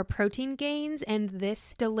get all of our protein gains, and this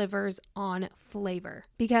delivers on flavor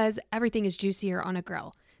because everything is juicier on a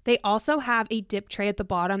grill. They also have a dip tray at the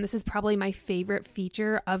bottom. This is probably my favorite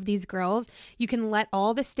feature of these grills. You can let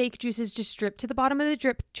all the steak juices just drip to the bottom of the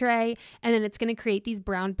drip tray, and then it's going to create these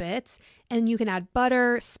brown bits. And you can add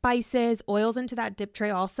butter, spices, oils into that dip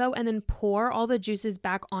tray also, and then pour all the juices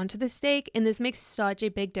back onto the steak. And this makes such a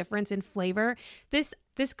big difference in flavor. This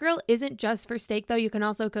grill isn't just for steak though. You can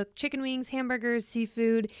also cook chicken wings, hamburgers,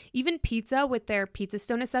 seafood, even pizza with their Pizza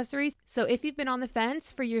Stone accessories. So if you've been on the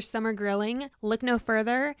fence for your summer grilling, look no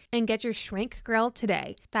further and get your Schrank grill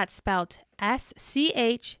today. That's spelled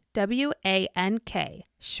SCHWANK,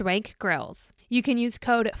 Schrank Grills. You can use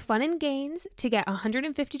code FUNANDGAINS to get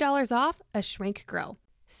 $150 off a Schrank grill.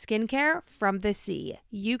 Skincare from the sea.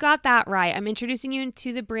 You got that right. I'm introducing you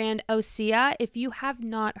into the brand Osea. If you have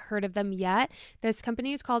not heard of them yet, this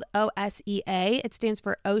company is called OSEA. It stands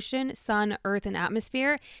for Ocean, Sun, Earth, and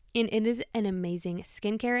Atmosphere, and it is an amazing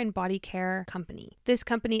skincare and body care company. This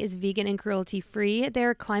company is vegan and cruelty-free.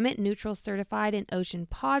 They're climate neutral certified and ocean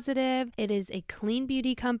positive. It is a clean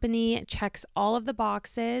beauty company. It checks all of the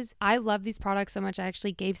boxes. I love these products so much. I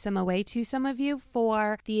actually gave some away to some of you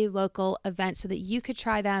for the local event so that you could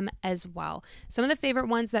try them as well. Some of the favorite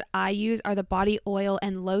ones that I use are the body oil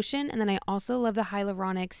and lotion, and then I also love the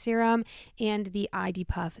hyaluronic serum and the ID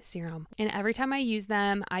Puff serum. And every time I use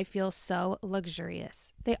them, I feel so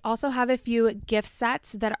luxurious. They also have a few gift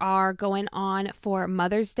sets that are going on for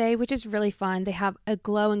Mother's Day, which is really fun. They have a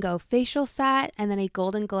Glow and Go facial set and then a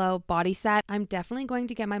Golden Glow body set. I'm definitely going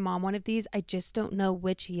to get my mom one of these. I just don't know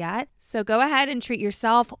which yet. So go ahead and treat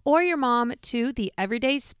yourself or your mom to the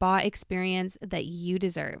everyday spa experience that you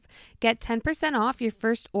deserve. Get 10% off your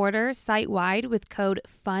first order site-wide with code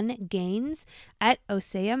FUNGAINS at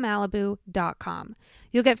OseaMalibu.com.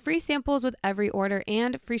 You'll get free samples with every order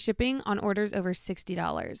and free shipping on orders over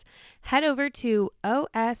 $60. Head over to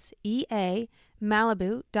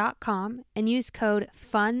OSEAMalibu.com and use code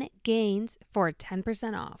FUNGAINS for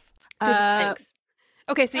 10% off. Thanks.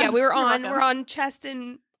 Okay, so yeah, we're on chest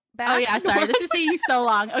and back. Oh yeah, sorry. This is taking so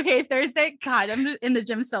long. Okay, Thursday. God, I'm just in the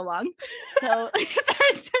gym so long. So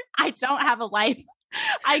Thursday, I don't have a life.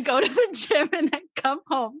 I go to the gym and I come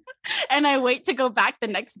home and I wait to go back the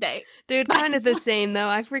next day. Dude, kind of the same though.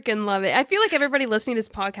 I freaking love it. I feel like everybody listening to this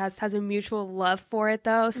podcast has a mutual love for it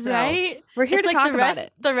though. So right? We're here to talk about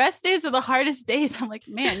it. The rest days are the hardest days. I'm like,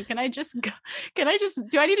 man, do I need to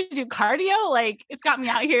do cardio? Like it's got me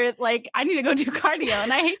out here. Like I need to go do cardio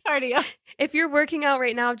and I hate cardio. If you're working out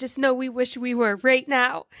right now, just know we wish we were right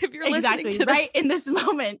now. If you're listening to this. In this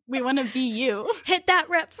moment, we want to be you. Hit that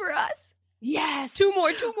rep for us. Yes. Two more.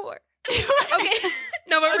 Okay.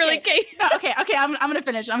 No, but really, Kate. No, okay. I'm gonna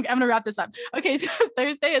finish. I'm gonna wrap this up. Okay, so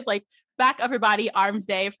Thursday is like back, upper body, arms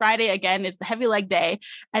day. Friday again is the heavy leg day,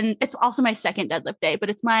 and it's also my second deadlift day. But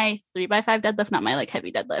it's my 3x5 deadlift, not my like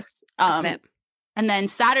heavy deadlift. And then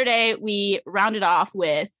Saturday we rounded off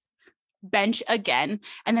with bench again,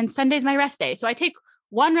 and then Sunday's my rest day. So I take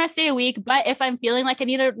one rest day a week, but if I'm feeling like I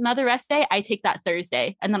need another rest day, I take that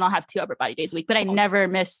Thursday and then I'll have 2 upper body days a week, but I never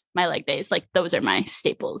miss my leg days. Like those are my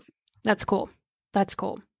staples. That's cool.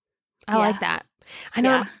 I like that. I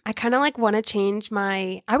know. Yeah. I kind of like want to change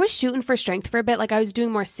I was shooting for strength for a bit. Like I was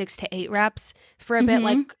doing more 6 to 8 reps for a bit,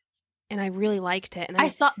 like, and I really liked it. And I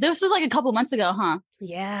saw this was like a couple months ago, huh?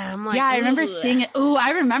 Yeah. I'm like, yeah, I remember seeing it. Oh, I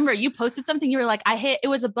remember you posted something. You were like, it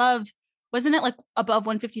was above, wasn't it like above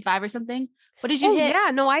 155 or something? What did you hit?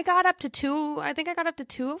 Yeah. No, I got up to I think I got up to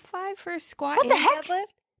 205 for squat What the and heck? deadlift.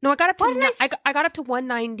 No, I got up to, I got up to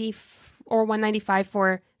 190 or 195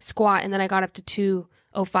 for squat. And then I got up to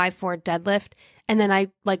 205 for deadlift. And then I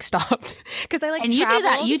like stopped because I like, and you do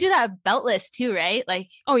that beltless too, right? Like,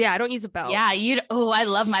 oh yeah, I don't use a belt. Yeah, I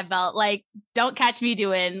love my belt. Like, don't catch me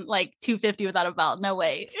doing like 250 without a belt. No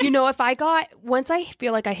way. Once I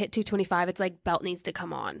feel like I hit 225, it's like belt needs to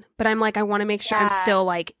come on. But I'm like, I want to make sure I'm still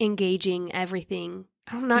like engaging everything.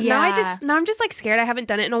 I don't know. Yeah. Now I'm just like scared. I haven't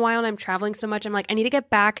done it in a while and I'm traveling so much. I'm like, I need to get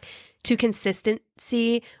back to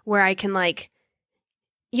consistency where I can like,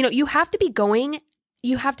 you have to be going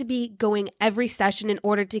every session in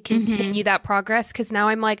order to continue that progress. Cause now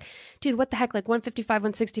I'm like, dude, what the heck? Like 155,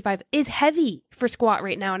 165 is heavy for squat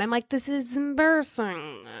right now. And I'm like, this is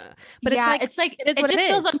embarrassing. But it just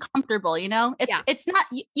feels uncomfortable, It's not,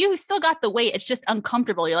 you still got the weight. It's just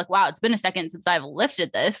uncomfortable. You're like, wow, it's been a second since I've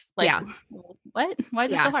lifted this. Like, what? Why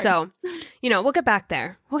is it so hard? So, we'll get back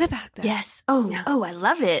there. Yes. Oh, I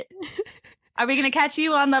love it. Are we going to catch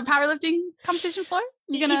you on the powerlifting competition floor?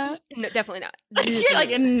 You're gonna? No, definitely not. You're like,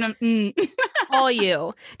 all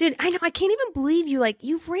you. Dude, I know. I can't even believe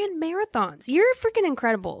you've ran marathons. You're freaking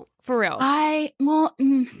incredible. For real.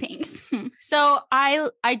 Thanks. So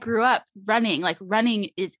I grew up running. Like running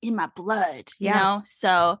is in my blood, you know?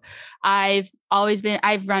 So I've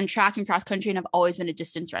run track and cross country and I've always been a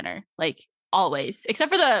distance runner. Like, always,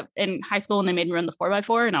 except for in high school when they made me run the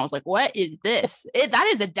 4x4 and I was like, what is this? That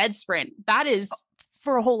is a dead sprint. That is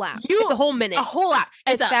for a whole lap. It's a whole minute. A whole lap.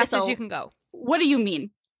 As fast as you can go. What do you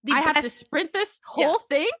mean? I have to sprint this whole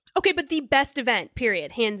thing? Okay, but the best event,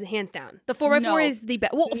 period. Hands down. The 4x4 is the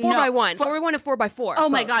best. Well, 4x1. 4x1 and 4x4. Oh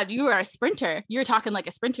my God, you are a sprinter. You're talking like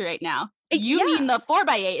a sprinter right now. You mean the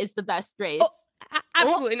 4x8 is the best race?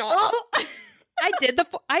 Absolutely not. I did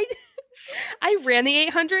I ran the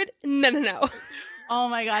 800. No. Oh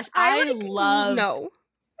my gosh. No.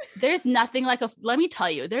 There's nothing like let me tell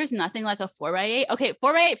you, there's nothing like a 4x8. Okay,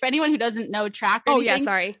 4x8, for anyone who doesn't know track or anything. Yeah,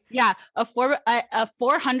 sorry. Yeah, a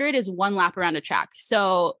 400 is 1 lap around a track.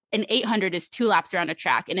 So an 800 is 2 laps around a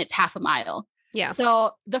track and it's half a mile. Yeah.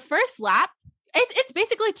 So the first lap, it's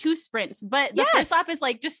basically 2 sprints, but the first lap is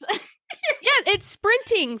like just it's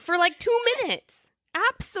sprinting for like 2 minutes.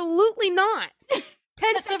 Absolutely not.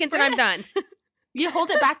 10 seconds and I'm done. You hold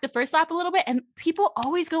it back the first lap a little bit and people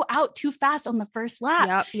always go out too fast on the first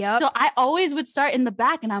lap. Yep. So I always would start in the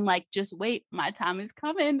back and I'm like, just wait, my time is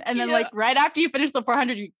coming. And then like right after you finish the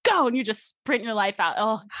 400, you go and you just sprint your life out.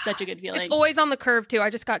 Oh, such a good feeling. It's always on the curve too. I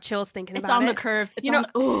just got chills thinking about it. It's on the curves. It's I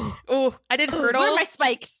did hurdles. Where are my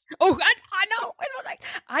spikes? Oh, I know.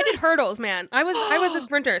 I did hurdles, man. I was a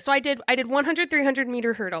sprinter. So I did 100, 300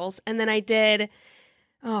 meter hurdles. And then I did,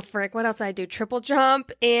 oh frick, what else did I do? Triple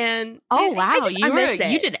jump and wow,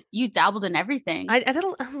 you dabbled in everything. I did a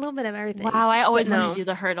little bit of everything. Wow, I always wanted to do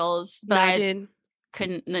the hurdles, but I did.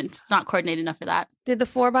 Couldn't. It's not coordinated enough for that. Did the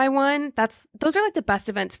 4x1? Those are like the best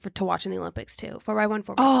events to watch in the Olympics too. 4x1,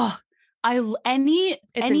 4x1. Oh, it's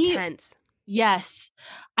intense. Yes,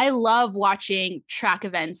 I love watching track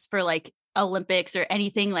events for like Olympics or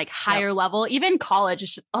anything like higher level. Even college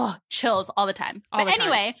is just chills all the time.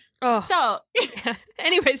 Anyways,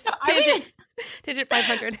 tangent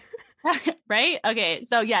 500. Right? Okay.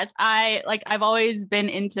 So yes, I've always been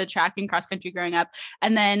into track and cross country growing up.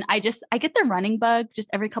 And then I get the running bug just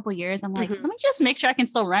every couple of years. I'm like, let me just make sure I can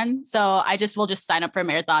still run. So we'll just sign up for a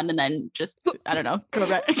marathon and then just, I don't know, go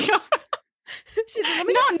back. She's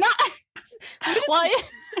like,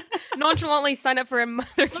 nonchalantly sign up for a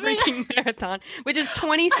mother freaking marathon, which is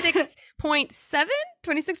 26.7,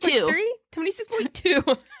 26.3,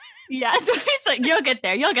 26.2. Yeah, you'll get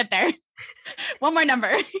there. One more number.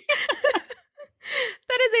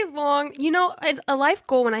 That is a long, a life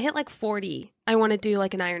goal. When I hit like 40, I want to do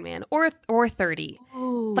like an Ironman or 30.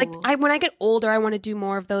 Ooh. Like when I get older, I want to do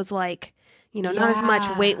more of those like, not as much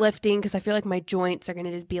weightlifting because I feel like my joints are going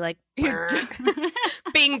to just be like,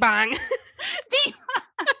 bing bong.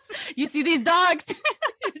 You see these dogs?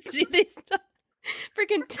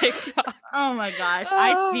 Freaking TikTok. Oh my gosh.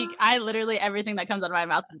 I literally, everything that comes out of my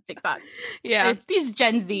mouth is TikTok. Yeah. These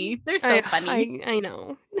Gen Z, they're so funny. I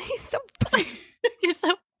know. He's so funny. You're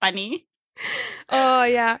so funny. Oh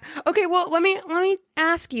yeah. Okay, well, let me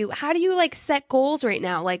ask you, how do you like set goals right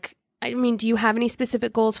now? Like, I mean, do you have any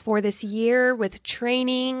specific goals for this year with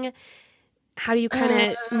training? How do you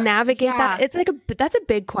kind of navigate yeah. that? It's like that's a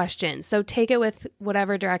big question. So take it with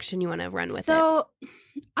whatever direction you want to run with it. So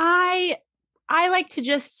I like to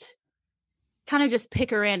just kind of just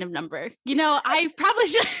pick a random number. You know, I probably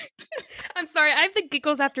should. I'm sorry. I have the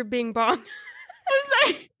giggles after Bing Bong.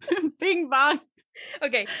 I'm sorry. Bing Bong.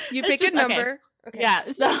 Okay. You pick a number. Okay.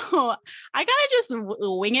 Yeah. So I kind of just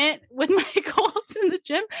wing it with my goals in the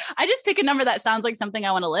gym. I just pick a number that sounds like something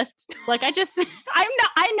I want to lift. Like I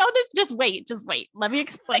know this. Just wait. Let me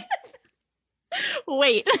explain.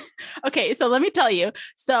 Wait. Okay. So let me tell you.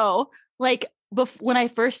 So like when I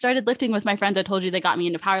first started lifting with my friends, I told you they got me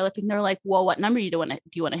into powerlifting. They were like, well, what number do you want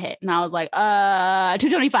to hit? And I was like,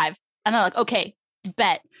 225. And they're like, okay,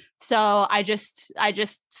 bet. So I just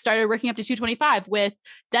started working up to 225 with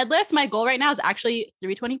deadlifts. My goal right now is actually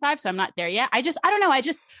 325. So I'm not there yet. I don't know.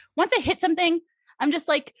 Once I hit something, I'm just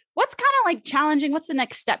like, what's kind of like challenging? What's the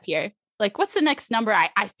next step here? Like, what's the next number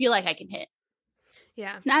I feel like I can hit?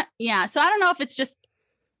 Yeah. So I don't know if it's just,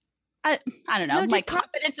 I don't know, my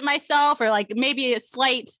confidence in myself or like maybe a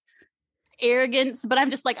slight arrogance, but I'm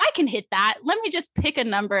just like, I can hit that. Let me just pick a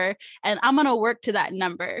number and I'm going to work to that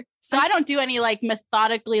number. So I don't do any like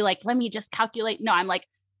methodically, like, let me just calculate. No, I'm like,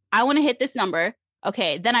 I want to hit this number.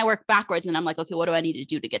 Okay. Then I work backwards and I'm like, okay, what do I need to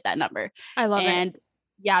do to get that number? I love it. And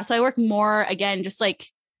yeah, so I work more again, just like,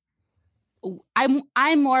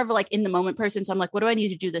 I'm more of a like in the moment person. So I'm like, what do I need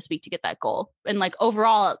to do this week to get that goal? And like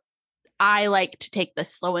overall, I like to take the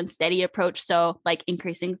slow and steady approach. So like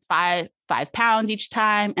increasing 5 pounds each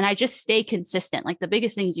time. And I just stay consistent. Like the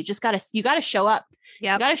biggest thing is you got to show up.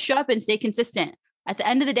 Yeah. You got to show up and stay consistent. At the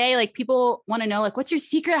end of the day, like people want to know, like, what's your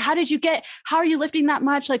secret? How are you lifting that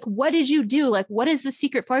much? Like, what did you do? Like, what is the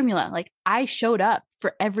secret formula? Like I showed up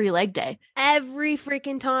for every leg day. Every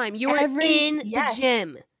freaking time. You were in the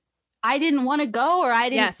gym. I didn't want to go or I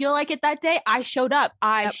didn't feel like it that day. I showed up.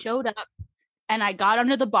 I showed up. And I got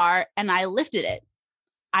under the bar and I lifted it.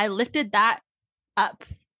 I lifted that up.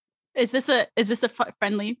 Is this a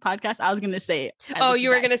friendly podcast? I was going to say. Oh,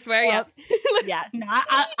 you were going to swear? Yeah. Yeah. No,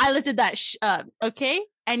 I lifted that up. Okay.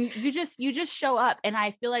 And you just show up. And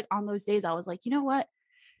I feel like on those days I was like, you know what?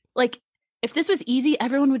 Like if this was easy,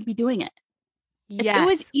 everyone would be doing it. If it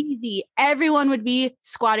was easy, everyone would be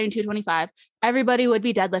squatting 225. Everybody would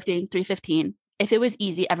be deadlifting 315. If it was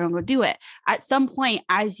easy, everyone would do it. At some point,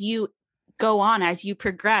 as you go on, as you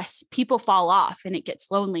progress, people fall off and it gets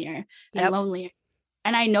lonelier and lonelier.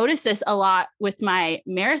 And I noticed this a lot with my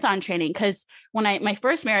marathon training because when my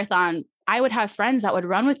first marathon, I would have friends that would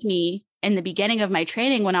run with me in the beginning of my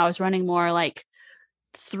training when I was running more like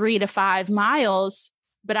 3 to 5 miles.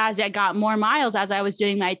 But as I got more miles, as I was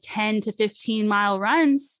doing my 10 to 15 mile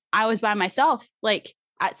runs, I was by myself. Like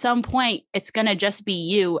at some point, it's going to just be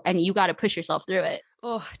you and you got to push yourself through it.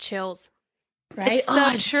 Oh, chills. Right? It's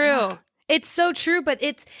so true. It's so true, but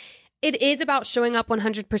it is about showing up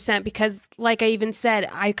 100% because like I even said,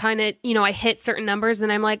 I kind of, I hit certain numbers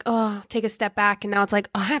and I'm like, oh, take a step back. And now it's like,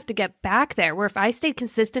 oh, I have to get back there. Where if I stayed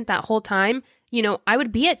consistent that whole time, I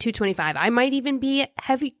would be at 225. I might even be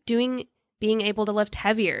being able to lift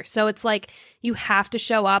heavier. So it's like, you have to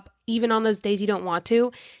show up even on those days you don't want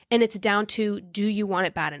to. And it's down to, do you want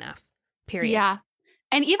it bad enough? Period. Yeah.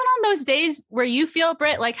 And even on those days where you feel,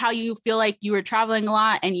 Britt, like how you feel like you were traveling a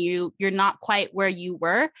lot and you're not quite where you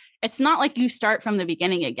were, it's not like you start from the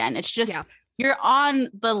beginning again. It's just you're on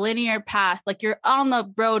the linear path, like you're on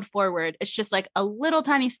the road forward. It's just like a little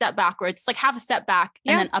tiny step backwards. It's like half a step back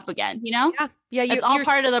and then up again, Yeah. It's all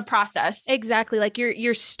part of the process. Exactly. Like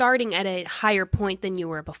you're starting at a higher point than you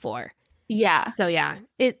were before. Yeah. So yeah,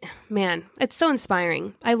 it's so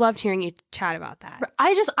inspiring. I loved hearing you chat about that.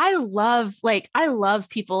 I love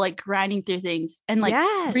people like grinding through things and like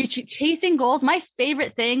chasing goals. My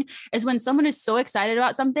favorite thing is when someone is so excited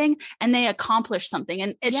about something and they accomplish something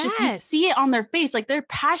and it's just, you see it on their face. Like they're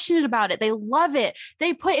passionate about it. They love it.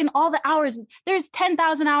 They put in all the hours. There's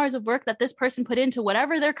 10,000 hours of work that this person put into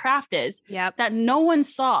whatever their craft is that no one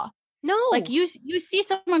saw. No, like you see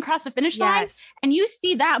someone cross the finish line and you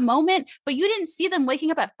see that moment, but you didn't see them waking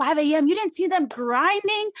up at 5 a.m. You didn't see them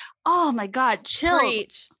grinding. Oh my God.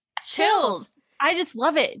 Chills. I just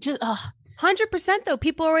love it. Just 100% though.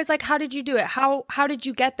 People are always like, how did you do it? How did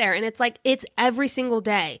you get there? And it's like, it's every single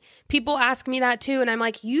day. People ask me that too. And I'm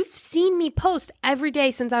like, you've seen me post every day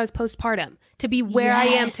since I was postpartum to be where I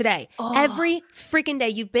am today. Every freaking day.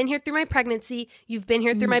 You've been here through my pregnancy. You've been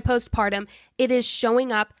here through my postpartum. It is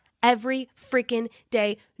showing up every freaking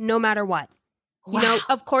day, no matter what. Wow.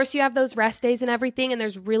 Of course you have those rest days and everything, and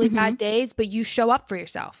there's really bad days, but you show up for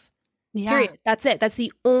yourself. Period. That's it. That's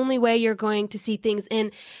the only way you're going to see things.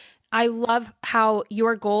 And I love how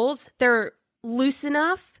your goals, they're loose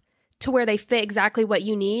enough to where they fit exactly what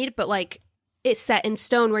you need, but like it's set in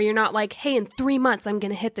stone where you're not like, hey, in 3 months, I'm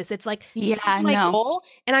going to hit this. It's like, this is my goal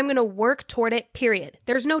and I'm going to work toward it, period.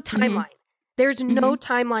 There's no timeline. There's no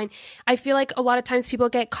timeline. I feel like a lot of times people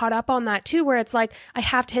get caught up on that too, where it's like, I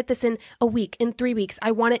have to hit this in a week, in 3 weeks.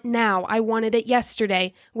 I want it now. I wanted it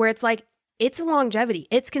yesterday, where it's like, it's longevity.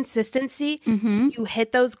 It's consistency. You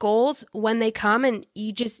hit those goals when they come and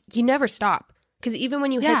you never stop. Because even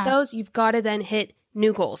when you hit those, you've got to then hit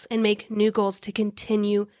new goals and make new goals to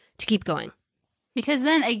continue to keep going. Because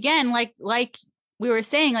then again, like we were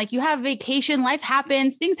saying, like you have vacation, life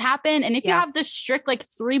happens, things happen. And if you have this strict like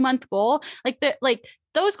 3-month goal, like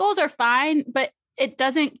those goals are fine, but it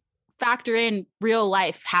doesn't factor in real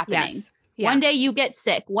life happening. Yes. Yeah. One day you get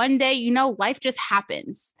sick. One day, life just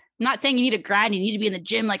happens. I'm not saying you need to grind. You need to be in the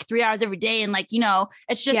gym like 3 hours every day. And like,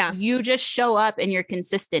 it's just, you just show up and you're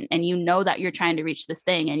consistent and you know that you're trying to reach this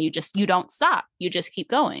thing and you don't stop. You just keep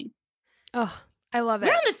going. Oh, I love it.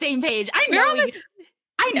 We're on the same page. I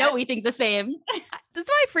know we think the same. That's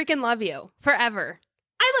why I freaking love you forever.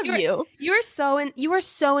 I love you. You are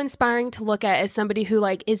so inspiring to look at as somebody who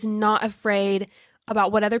like is not afraid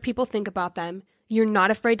about what other people think about them. You're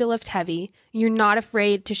not afraid to lift heavy. You're not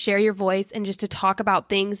afraid to share your voice and just to talk about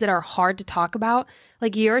things that are hard to talk about.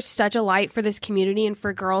 Like you're such a light for this community and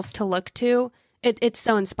for girls to look to. It's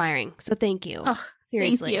so inspiring. So thank you. Oh,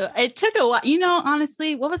 seriously. Thank you. It took a while.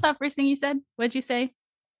 Honestly, what was that first thing you said? What'd you say?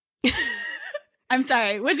 I'm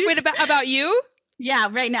sorry. What'd you say? About you? Yeah,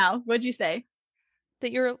 right now. What'd you say?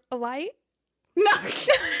 That you're a light? No,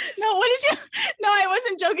 what did you? No, I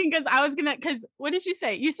wasn't joking because what did you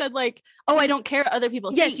say? You said like, oh, I don't care what other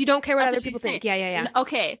people think. Yes, you don't care what other people think. Yeah.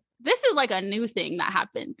 Okay. This is like a new thing that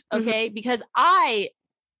happened. Okay. Because I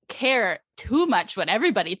care too much what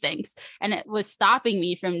everybody thinks. And it was stopping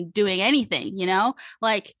me from doing anything,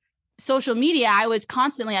 like social media.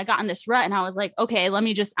 I got in this rut and I was like, okay, let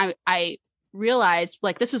me just, I realized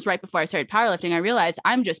like, this was right before I started powerlifting. I realized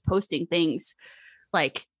I'm just posting things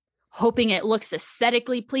like hoping it looks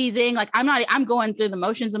aesthetically pleasing. Like I'm going through the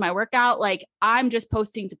motions of my workout. Like I'm just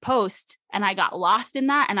posting to post. And I got lost in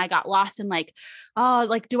that. And I got lost in like, oh,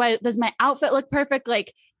 like, does my outfit look perfect?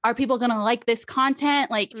 Like, are people going to like this content?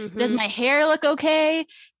 Like, does my hair look okay?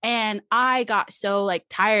 And I got so like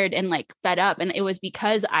tired and like fed up. And it was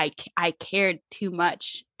because I cared too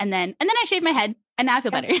much. And then I shaved my head and now I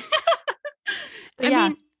feel better. I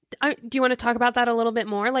mean, do you want to talk about that a little bit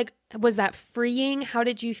more? Like, was that freeing? How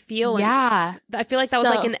did you feel? Yeah. And I feel like that was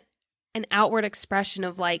like an outward expression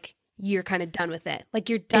of like, you're kind of done with it. Like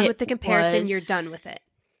you're done with the comparison. You're done with it.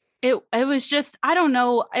 It was just, I don't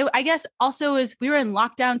know. I guess also as we were in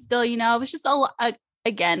lockdown still, it was just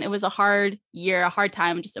again, it was a hard year, a hard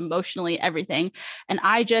time, just emotionally, everything. And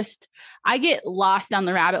I get lost down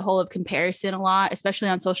the rabbit hole of comparison a lot, especially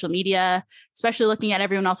on social media, especially looking at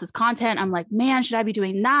everyone else's content. I'm like, man, should I be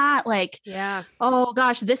doing that? Like, oh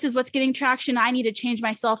gosh, this is what's getting traction. I need to change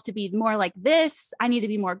myself to be more like this. I need to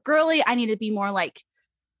be more girly. I need to be more like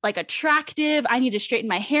attractive. I need to straighten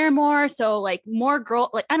my hair more. So like more girl,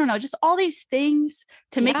 like, I don't know, just all these things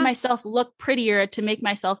to make myself look prettier, to make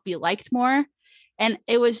myself be liked more. And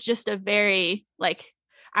it was just a very like,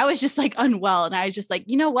 I was just like unwell. And I was just like,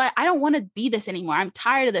 you know what? I don't want to be this anymore. I'm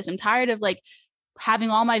tired of this. I'm tired of like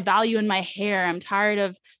having all my value in my hair. I'm tired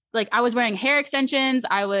of like, I was wearing hair extensions.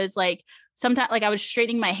 I was like, sometimes like I was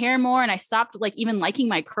straightening my hair more and I stopped like even liking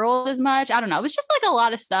my curls as much. I don't know. It was just like a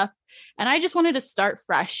lot of stuff. And I just wanted to start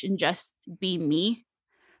fresh and just be me.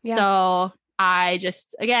 Yeah. So I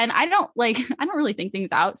just, again, I don't really think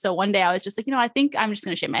things out. So one day I was just like, I think I'm just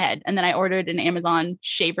going to shave my head. And then I ordered an Amazon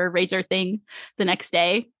shaver razor thing the next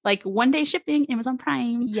day, like 1 day shipping, Amazon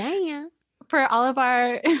Prime. Yeah. For all of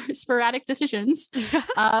our sporadic decisions.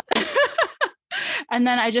 And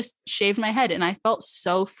then I just shaved my head and I felt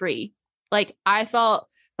so free. Like I felt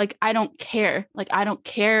like, I don't care. Like, I don't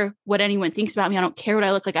care what anyone thinks about me. I don't care what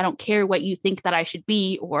I look like. I don't care what you think that I should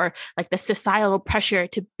be, or like the societal pressure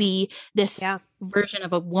to be this version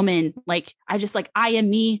of a woman. Like, I am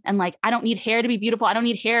me. And like, I don't need hair to be beautiful. I don't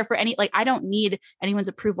need hair for I don't need anyone's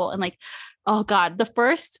approval. And like, oh God, the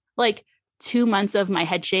first like 2 months of my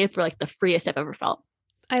head shave were like the freest I've ever felt.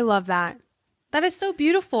 I love that. That is so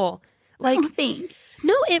beautiful. Like, oh, thanks.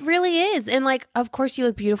 No, it really is. And like, of course you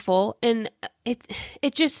look beautiful. And it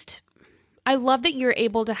just, I love that you're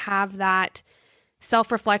able to have that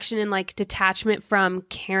self-reflection and like detachment from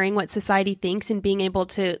caring what society thinks and being able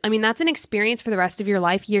to, I mean, that's an experience for the rest of your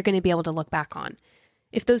life you're going to be able to look back on.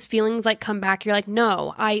 If those feelings like come back, you're like,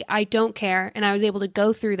 no, I don't care. And I was able to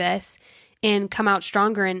go through this and come out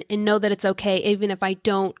stronger and know that it's okay, even if I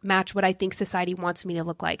don't match what I think society wants me to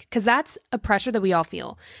look like. Because that's a pressure that we all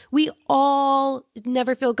feel. We all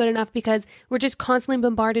never feel good enough because we're just constantly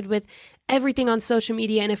bombarded with everything on social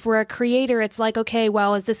media. And if we're a creator, it's like, okay,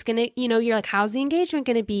 well, is this going to, you're like, how's the engagement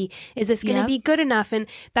going to be? Is this going to be good enough? And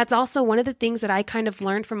that's also one of the things that I kind of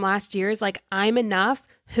learned from last year is like, I'm enough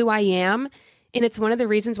who I am. And it's one of the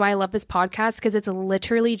reasons why I love this podcast, because it's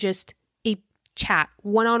literally just a chat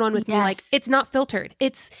one-on-one with me. Like, it's not filtered.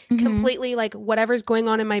 It's completely like whatever's going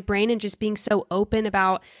on in my brain, and just being so open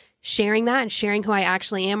about sharing that and sharing who I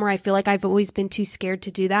actually am, where I feel like I've always been too scared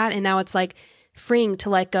to do that. And now it's like freeing to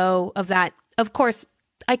let go of that. Of course,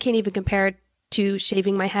 I can't even compare it to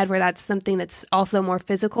shaving my head, where that's something that's also more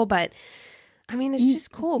physical, but I mean, it's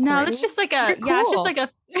just cool. No, Courtney. it's just like a, it's just like a,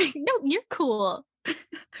 no, you're cool.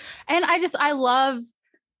 And I love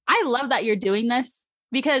that you're doing this,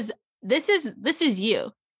 because this is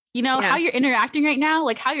you, how you're interacting right now,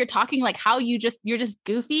 like how you're talking, like how you're just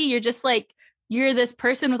goofy. You're just like, you're this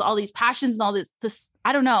person with all these passions and all this,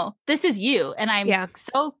 I don't know, this is you. And I'm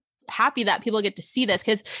so happy that people get to see this,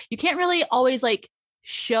 because you can't really always like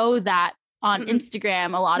show that on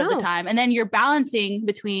Instagram a lot of the time. And then you're balancing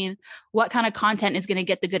between what kind of content is going to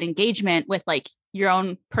get the good engagement with like your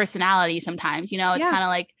own personality. Sometimes, it's kind of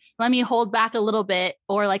like, let me hold back a little bit,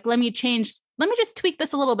 or like, let me just tweak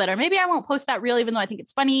this a little bit, or maybe I won't post that reel, even though I think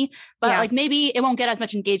it's funny, but like maybe it won't get as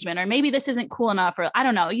much engagement, or maybe this isn't cool enough, or I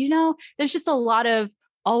don't know, there's just a lot of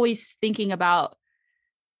always thinking about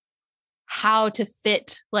how to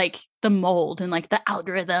fit like the mold and like the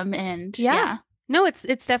algorithm. And no, it's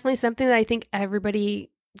definitely something that I think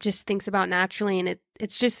everybody just thinks about naturally. And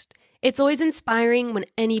it's always inspiring when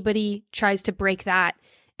anybody tries to break that.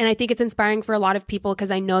 And I think it's inspiring for a lot of people, because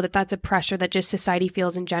I know that that's a pressure that just society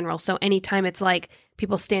feels in general. So anytime it's like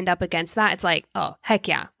people stand up against that, it's like, oh, heck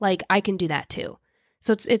yeah, like I can do that too.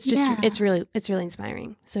 So it's really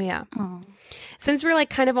inspiring. So yeah. Aww. Since we're like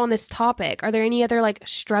kind of on this topic, are there any other like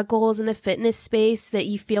struggles in the fitness space that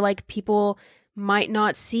you feel like people might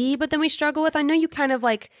not see, but then we struggle with? I know you kind of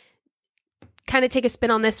take a spin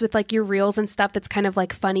on this with like your reels and stuff that's kind of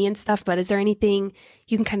like funny and stuff, but is there anything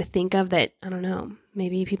you can kind of think of that, I don't know,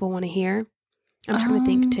 maybe people want to hear? I'm trying to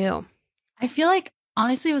think too. I feel like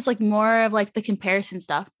honestly it was like more of like the comparison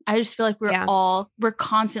stuff. I just feel like we're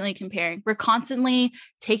constantly comparing. We're constantly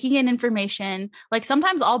taking in information. Like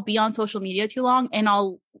sometimes I'll be on social media too long and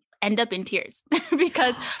I'll end up in tears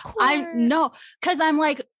because I'm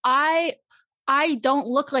like, I don't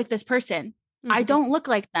look like this person. I don't look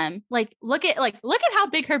like them. Like, look at how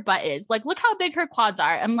big her butt is. Like, look how big her quads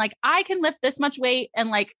are. I'm like, I can lift this much weight,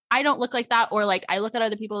 and like, I don't look like that. Or like, I look at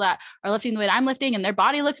other people that are lifting the weight I'm lifting and their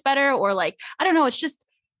body looks better. Or like, I don't know. It's just,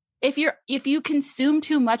 if you consume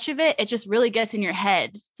too much of it, it just really gets in your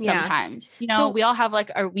head sometimes. So, we all have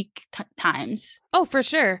like our weak times. Oh, for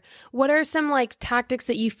sure. What are some like tactics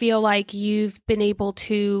that you feel like you've been able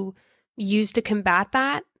to use to combat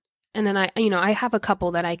that? And then I have a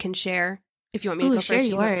couple that I can share. If you want me to go share first,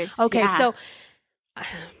 yours. Okay, so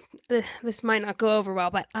this might not go over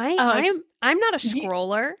well, but I'm not a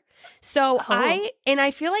scroller. So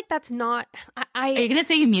I feel like that's not. Are you gonna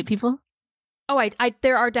say you mute people? Oh, I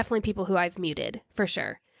there are definitely people who I've muted for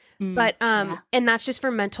sure, but and that's just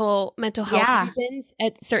for mental health reasons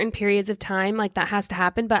at certain periods of time. Like that has to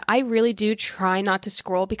happen. But I really do try not to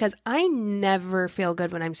scroll, because I never feel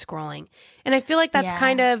good when I'm scrolling, and I feel like that's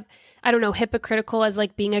kind of, I don't know, hypocritical as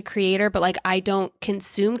like being a creator, but like I don't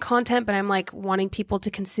consume content, but I'm like wanting people to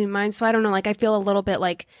consume mine. So I don't know, like I feel a little bit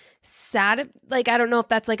like sad. Like, I don't know if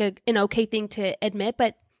that's like an okay thing to admit,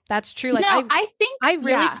 but that's true. Like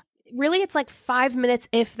really, it's like 5 minutes,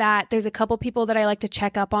 if that. There's a couple people that I like to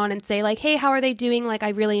check up on and say like, hey, how are they doing? Like, I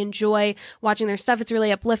really enjoy watching their stuff. It's really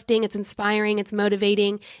uplifting. It's inspiring. It's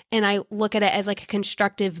motivating. And I look at it as like a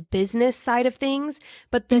constructive business side of things.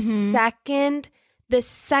 But the second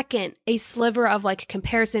a sliver of like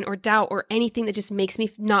comparison or doubt or anything that just makes me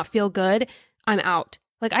not feel good, I'm out.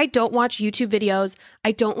 Like, I don't watch YouTube videos.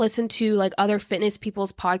 I don't listen to like other fitness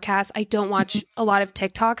people's podcasts. I don't watch a lot of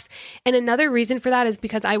TikToks. And another reason for that is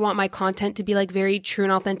because I want my content to be like very true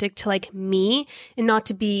and authentic to like me, and not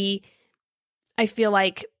to be, I feel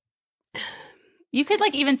like you could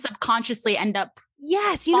like even subconsciously end up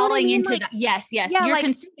falling into like, that. Yes. You're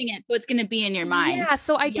consuming it, so it's going to be in your mind. Yeah,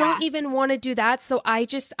 so I don't even want to do that. So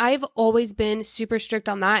I've always been super strict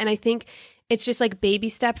on that. And I think it's just like baby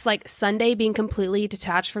steps. Like Sunday being completely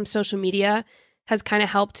detached from social media has kind of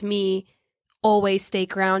helped me always stay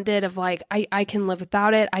grounded of like, I can live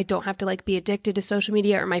without it. I don't have to like be addicted to social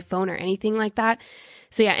media or my phone or anything like that.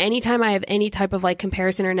 So yeah, anytime I have any type of like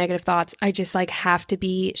comparison or negative thoughts, I just like have to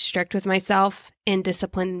be strict with myself and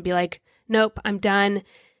disciplined and be like, nope, I'm done.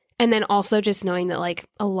 And then also just knowing that like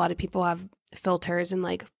a lot of people have filters and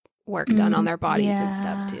like work done on their bodies and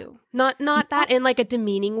stuff too. Not that in like a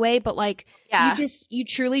demeaning way, but like you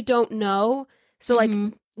truly don't know. So like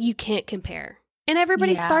you can't compare. And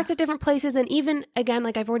everybody starts at different places. And even again,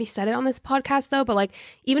 like I've already said it on this podcast though, but like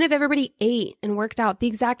even if everybody ate and worked out the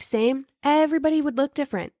exact same, everybody would look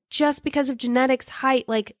different just because of genetics, height,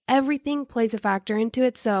 like everything plays a factor into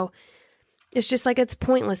it. So it's just like, it's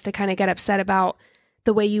pointless to kind of get upset about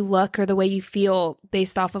the way you look or the way you feel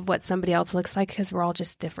based off of what somebody else looks like, because we're all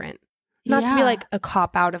just different. Not to be like a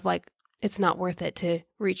cop out of like, it's not worth it to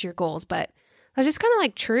reach your goals, but that's just kind of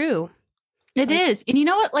like true. It is. And you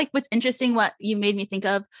know what, like what's interesting, what you made me think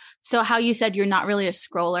of. So how you said you're not really a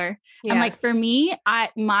scroller. And like, for me,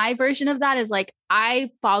 my version of that is like,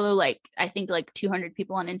 I follow like, I think like 200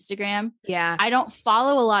 people on Instagram. Yeah. I don't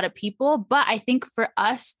follow a lot of people, but I think for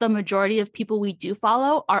us, the majority of people we do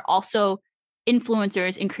follow are also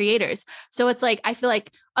influencers and creators. So it's like, I feel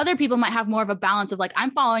like other people might have more of a balance of like,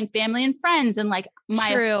 I'm following family and friends and like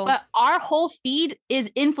but our whole feed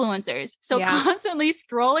is influencers. So constantly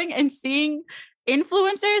scrolling and seeing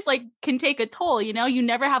influencers like can take a toll, you know, you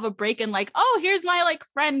never have a break and like, oh, here's my like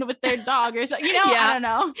friend with their dog or something, you know, I don't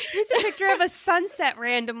know. Here's a picture of a sunset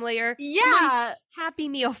randomly or Happy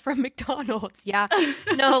Meal from McDonald's. Yeah.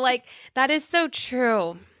 No, like that is so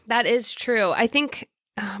true. That is true. I think,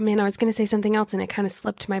 oh man, I was going to say something else and it kind of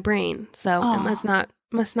slipped my brain. So it must not.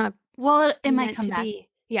 Well, it might come back.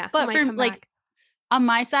 Yeah. But for like on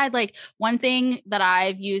my side, like one thing that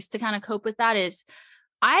I've used to kind of cope with that is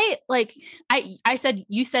I said,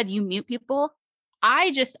 you said you mute people.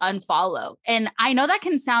 I just unfollow. And I know that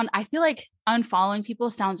can sound, I feel like unfollowing people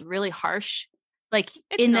sounds really harsh. Like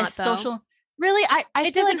it's in this social, really,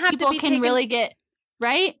 I feel like people can really get,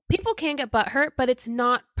 right? People can get butthurt, but it's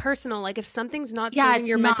not personal. Like if something's not serving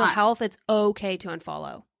your mental health, it's okay to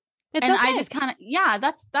unfollow. It's okay. I just kind of,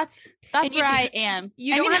 that's where I am.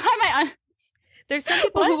 You don't have There's some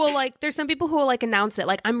people who will like announce it.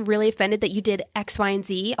 Like, I'm really offended that you did X, Y, and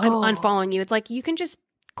Z. I'm unfollowing you. It's like, you can just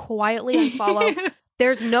quietly unfollow.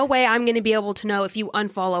 There's no way I'm going to be able to know if you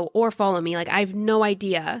unfollow or follow me. Like, I have no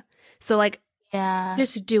idea. So like,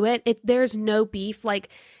 just do it. There's no beef. Like,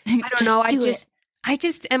 I don't know. I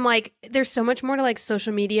just am like, there's so much more to like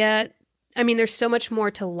social media. I mean, there's so much more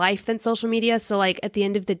to life than social media. So like at the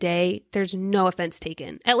end of the day, there's no offense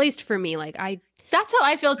taken. At least for me, like that's how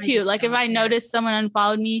I feel too. Like if I noticed someone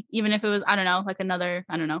unfollowed me, even if it was, I don't know, like another,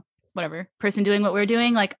 I don't know, whatever person doing what we're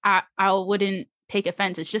doing, like I wouldn't take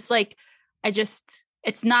offense. It's just like,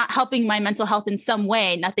 it's not helping my mental health in some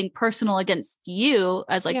way, nothing personal against you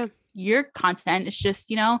as like your content. It's just,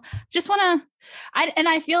 you know, just want to,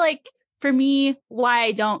 I feel like for me, why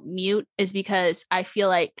I don't mute is because I feel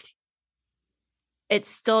like it's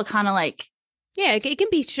still kind of like, yeah, it can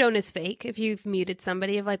be shown as fake if you've muted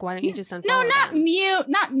somebody of like, why don't you just unfollow No, not them?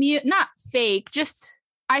 mute, not fake. Just,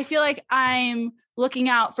 I feel like I'm looking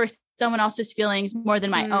out for someone else's feelings more than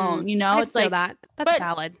my own, you know? It's like, that's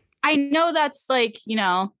valid. I know that's like, you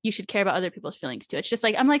know, you should care about other people's feelings too. It's just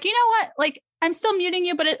like, I'm like, you know what? Like, I'm still muting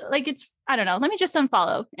you, but it's, I don't know, let me just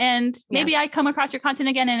unfollow. And maybe I come across your content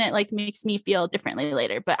again and it like makes me feel differently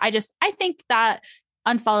later. But I think that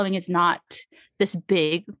unfollowing is not this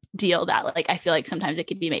big deal that like I feel like sometimes it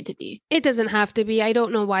could be made to be. It doesn't have to be. I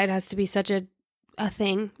don't know why it has to be such a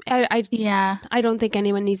thing. I don't think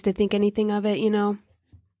anyone needs to think anything of it, you know.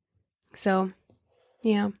 So,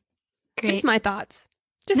 yeah. Great. Just my thoughts.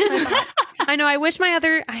 I know. I wish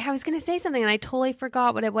I was going to say something and I totally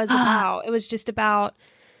forgot what it was about. It was just about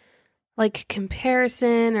like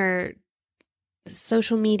comparison or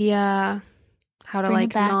social media, how to Bring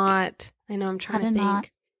like not. I know I'm trying to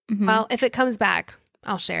think. Mm-hmm. Well, if it comes back,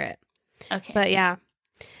 I'll share it. Okay. But yeah,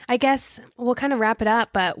 I guess we'll kind of wrap it up.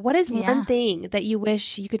 But what is one thing that you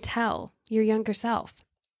wish you could tell your younger self?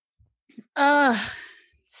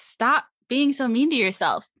 Stop being so mean to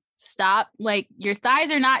yourself. Stop. Like your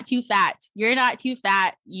thighs are not too fat. You're not too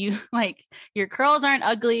fat. You like your curls aren't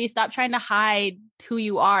ugly. Stop trying to hide who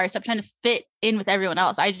you are. Stop trying to fit in with everyone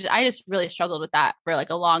else. I just really struggled with that for like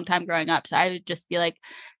a long time growing up. So I would just be like,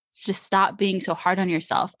 just stop being so hard on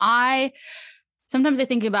yourself. Sometimes I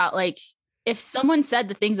think about like, if someone said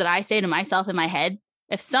the things that I say to myself in my head,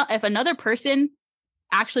 if another person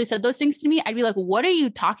actually said those things to me, I'd be like, what are you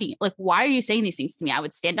talking? Like, why are you saying these things to me? I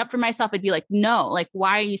would stand up for myself. I'd be like, no, like,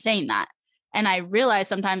 why are you saying that? And I realize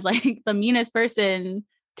sometimes like the meanest person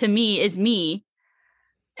to me is me.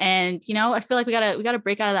 And, you know, I feel like we gotta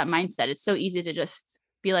break out of that mindset. It's so easy to just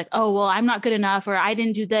be like, oh, well, I'm not good enough, or I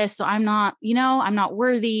didn't do this, so I'm not, you know, I'm not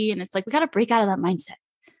worthy. And it's like, we got to break out of that mindset.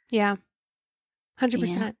 Yeah.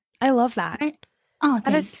 100%. I love that. Right? Oh,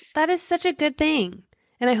 thanks. That is such a good thing.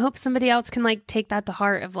 And I hope somebody else can like take that to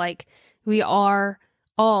heart of like, we are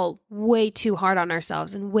all way too hard on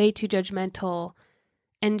ourselves and way too judgmental.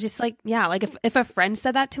 And just like, yeah, like if a friend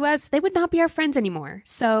said that to us, they would not be our friends anymore.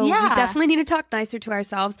 So we definitely need to talk nicer to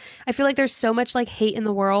ourselves. I feel like there's so much like hate in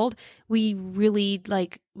the world. We really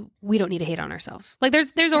like, we don't need to hate on ourselves. Like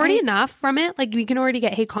there's already enough from it. Like we can already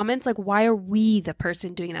get hate comments. Like why are we the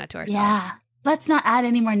person doing that to ourselves? Yeah. Let's not add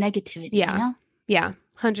any more negativity. Yeah. You know? Yeah.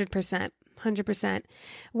 100%. 100%.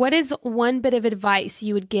 What is one bit of advice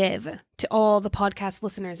you would give to all the podcast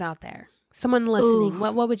listeners out there? Someone listening,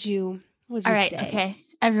 what would you say? All right. Okay.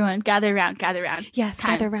 Everyone gather around. Yes,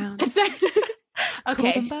 gather around.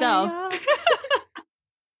 Okay. So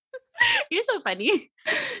you're so funny.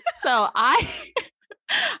 So I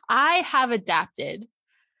have adopted.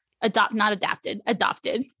 I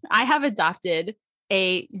have adopted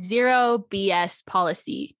a zero BS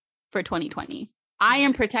policy for 2020. I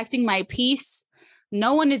am protecting my peace.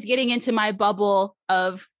 No one is getting into my bubble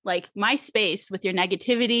of like my space with your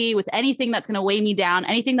negativity, with anything that's going to weigh me down,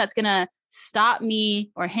 anything that's going to stop me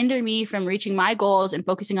or hinder me from reaching my goals and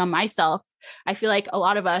focusing on myself. I feel like a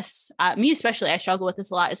lot of us, me especially, I struggle with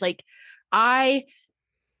this a lot. It's like, I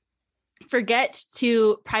forget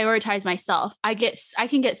to prioritize myself. I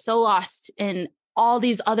can get so lost in all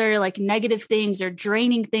these other like negative things or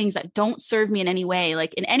draining things that don't serve me in any way,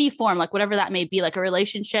 like in any form, like whatever that may be, like a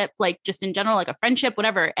relationship, like just in general, like a friendship,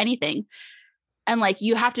 whatever, anything. And like,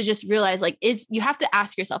 you have to just realize like, you have to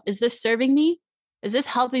ask yourself, is this serving me? Is this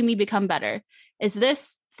helping me become better? Is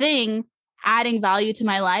this thing adding value to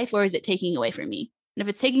my life, or is it taking away from me? And if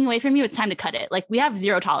it's taking away from you, it's time to cut it. Like we have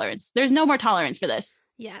zero tolerance. There's no more tolerance for this.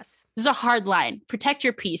 Yes. This is a hard line. Protect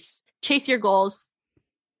your peace, chase your goals.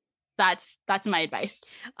 That's my advice.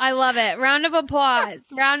 I love it. Round of applause.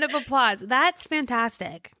 Round of applause. That's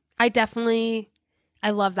fantastic. I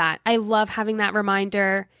love that. I love having that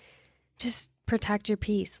reminder. Just protect your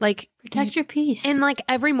peace. Like protect your peace. And like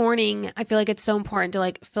every morning, I feel like it's so important to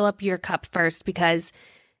like fill up your cup first, because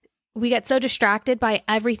we get so distracted by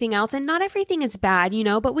everything else, and not everything is bad, you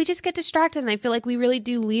know, but we just get distracted. And I feel like we really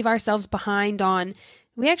do leave ourselves behind on,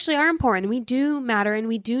 we actually are important. We do matter, and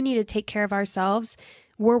we do need to take care of ourselves.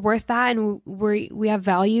 We're worth that, and we have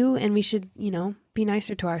value, and we should, you know, be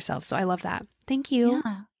nicer to ourselves. So I love that. Thank you.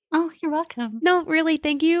 Yeah. Oh, you're welcome. No, really,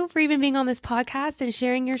 thank you for even being on this podcast and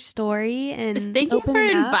sharing your story. And thank you for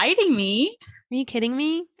inviting me. Are you kidding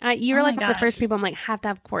me? You were like one of the first people I'm like, have to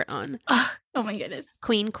have Court on. Oh my goodness.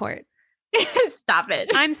 Queen Court. Stop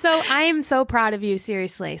it. I am so proud of you,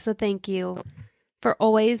 seriously. So thank you for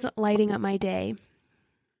always lighting up my day.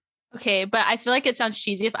 Okay, but I feel like it sounds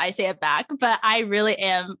cheesy if I say it back, but I really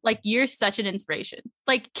am. Like, you're such an inspiration.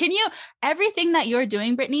 Like, everything that you're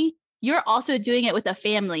doing, Brittany, you're also doing it with a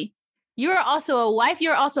family. You're also a wife.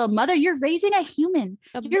 You're also a mother. You're raising a human.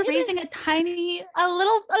 You're raising a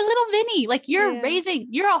little Vinny. Like you're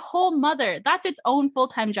a whole mother. That's its own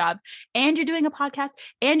full-time job. And you're doing a podcast,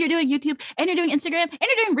 and you're doing YouTube, and you're doing Instagram, and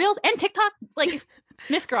you're doing Reels and TikTok. Like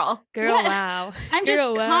Miss Girl. Wow.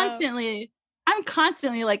 I'm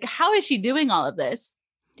constantly like, how is she doing all of this?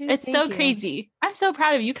 Dude, it's so crazy. I'm so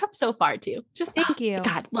proud of you. You come so far too. Just thank you.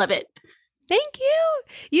 God, love it. Thank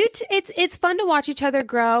you. It's fun to watch each other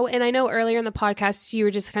grow. And I know earlier in the podcast, you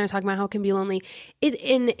were just kind of talking about how it can be lonely.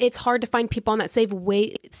 It's hard to find people on that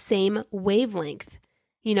same wavelength,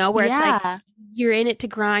 you know, where it's like, you're in it to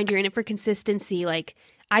grind. You're in it for consistency. Like,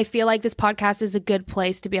 I feel like this podcast is a good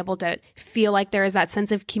place to be able to feel like there is that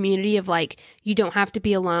sense of community of like, you don't have to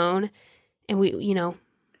be alone. And we, you know,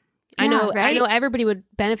 I know everybody would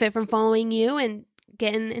benefit from following you and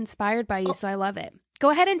getting inspired by you. So I love it. Go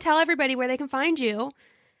ahead and tell everybody where they can find you.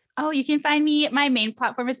 Oh, you can find me. My main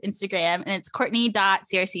platform is Instagram, and it's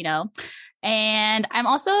Courtney.Saracino. And I'm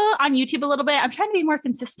also on YouTube a little bit. I'm trying to be more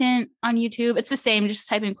consistent on YouTube. It's the same. Just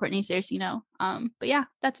type in Courtney Saracino. But yeah,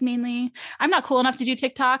 that's mainly, I'm not cool enough to do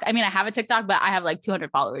TikTok. I mean, I have a TikTok, but I have like 200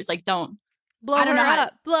 followers. Like, don't blow her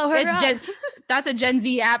up. Blow her up. That's a Gen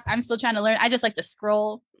Z app. I'm still trying to learn. I just like to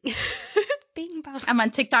scroll. Bing bong. I'm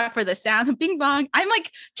on TikTok for the sound. Bing bong. I'm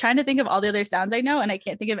like trying to think of all the other sounds I know, and I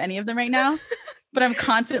can't think of any of them right now. But I'm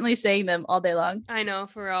constantly saying them all day long. I know,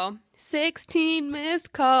 for real. 16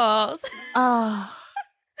 missed calls. Oh,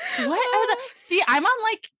 what are the? See, I'm on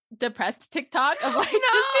like depressed TikTok of like just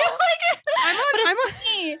being like, I'm on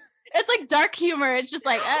me. It's like dark humor. It's just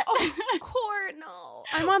like, Court, no.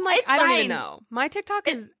 I'm on like, It's I don't fine. even know. My TikTok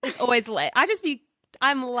it's always lit.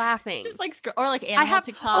 I'm laughing. just like, or like animal I have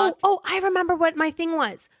TikTok. I remember what my thing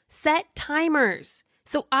was. Set timers.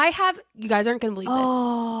 So you guys aren't going to believe this.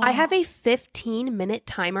 I have a 15-minute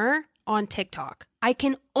timer on TikTok. I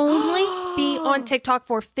can only be on TikTok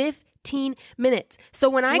for 15 minutes. So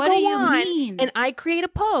when I go on and I create a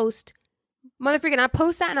post, motherfucking, I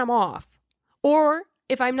post that and I'm off. Or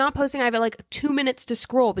if I'm not posting, I have like 2 minutes to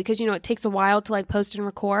scroll because, it takes a while to like post and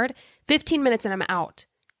record. 15 minutes and I'm out.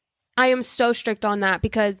 I am so strict on that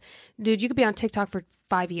because, dude, you could be on TikTok for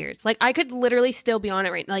 5 years. Like, I could literally still be on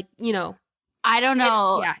it right, like, I don't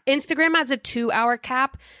know. Instagram has a 2-hour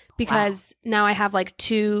cap because now I have like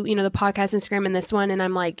two, the podcast Instagram and this one, and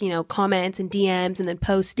I'm like, comments and DMs and then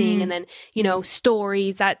posting and then,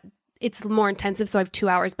 stories. That it's more intensive, so I have 2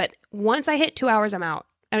 hours. But once I hit 2 hours, I'm out.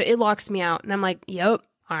 It locks me out, and I'm like, yep,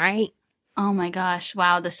 all right. Oh my gosh.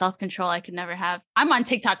 Wow. The self-control I could never have. I'm on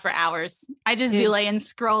TikTok for hours. I just be laying,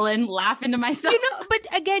 scrolling, laughing to myself. But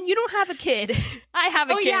again, you don't have a kid. I have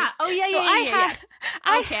a kid. Yeah. Oh yeah. So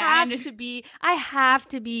I have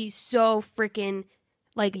to be so freaking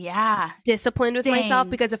like disciplined with myself,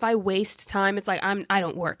 because if I waste time, it's like I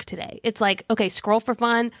don't work today. It's like, okay, scroll for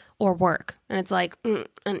fun or work. And it's like, and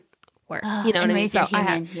work. You know what I mean? So I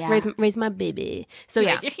have raise my baby. So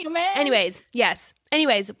raise your human. Anyways, yes.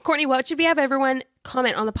 Anyways, Courtney, what should we have everyone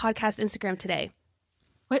comment on the podcast Instagram today?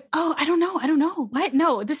 What? Oh, I don't know. What?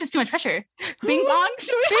 No, this is too much pressure. Bing bong.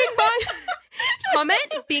 Bing bong.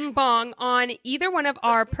 Comment bing bong on either one of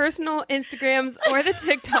our personal Instagrams or the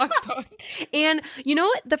TikTok post. And you know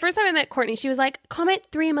what? The first time I met Courtney, she was like, comment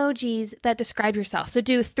 3 emojis that describe yourself. So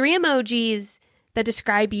do 3 emojis that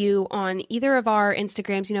describe you on either of our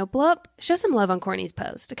Instagrams. Blow up, show some love on Courtney's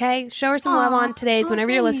post, okay? Show her some love on today's.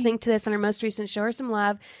 Whenever you're listening to this on her most recent, show her some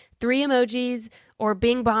love. 3 emojis or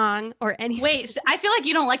bing bong or any. Wait, I feel like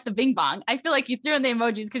you don't like the bing bong. I feel like you threw in the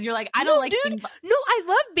emojis because you're like, I don't like bing bong. No, I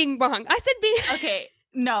love bing bong. I said bing. Okay,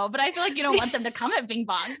 no, but I feel like you don't want them to comment bing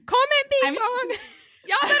bong. Comment bing bong.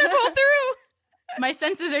 Y'all better pull through. My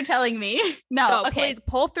senses are telling me. No, okay. Please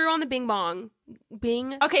pull through on the bing bong.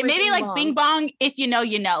 Bing. Okay, maybe like bong. Bing bong if you know,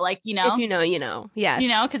 like, If you know, you know. Yes.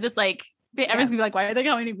 Because it's like, everyone's gonna be like, why are they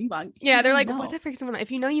calling me bing bong? Yeah, they're like, what the frick is someone?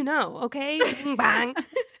 If you know, you know. Okay, bing bong.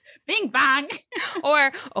 Bing bong.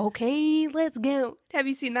 Or, okay, let's go. Have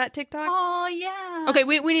you seen that TikTok? Oh yeah. Okay,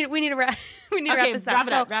 we need to wrap this up.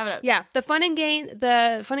 Wrap it up. Yeah, the Fun and Gains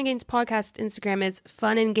podcast Instagram is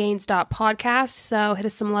funandgains.podcast. So hit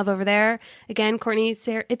us some love over there. Again, Courtney, it's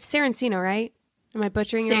Sarancino, right? Am I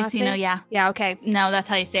butchering your last name? Yeah. Yeah, okay. No, that's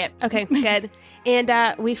how you say it. Okay, good. And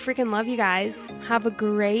we freaking love you guys. Have a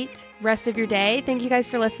great rest of your day. Thank you guys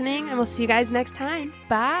for listening, and we'll see you guys next time.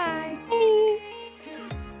 Bye.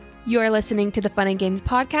 You are listening to the Fun and Gains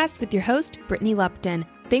podcast with your host, Brittany Lupton.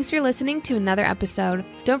 Thanks for listening to another episode.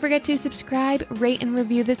 Don't forget to subscribe, rate, and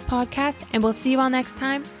review this podcast, and we'll see you all next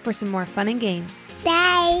time for some more fun and games.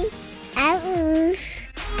 Bye.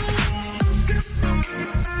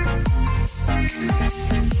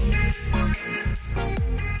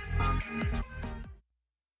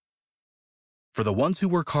 For the ones who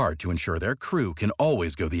work hard to ensure their crew can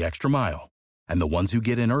always go the extra mile, and the ones who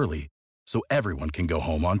get in early so everyone can go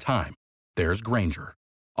home on time, there's Grainger,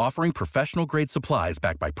 offering professional-grade supplies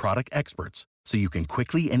backed by product experts so you can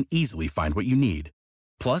quickly and easily find what you need.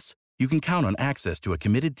 Plus, you can count on access to a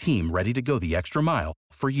committed team ready to go the extra mile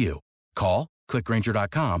for you. Call, click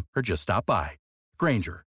Grainger.com, or just stop by.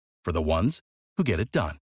 Grainger, for the ones who get it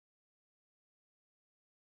done.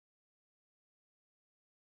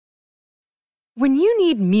 When you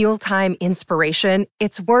need mealtime inspiration,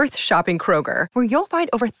 it's worth shopping Kroger, where you'll find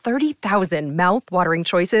over 30,000 mouth-watering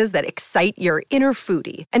choices that excite your inner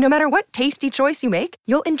foodie. And no matter what tasty choice you make,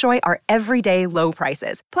 you'll enjoy our everyday low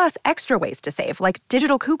prices, plus extra ways to save, like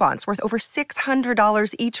digital coupons worth over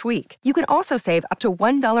 $600 each week. You can also save up to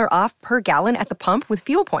 $1 off per gallon at the pump with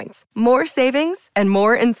fuel points. More savings and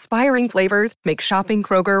more inspiring flavors make shopping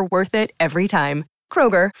Kroger worth it every time.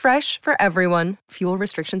 Kroger, fresh for everyone. Fuel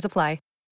restrictions apply.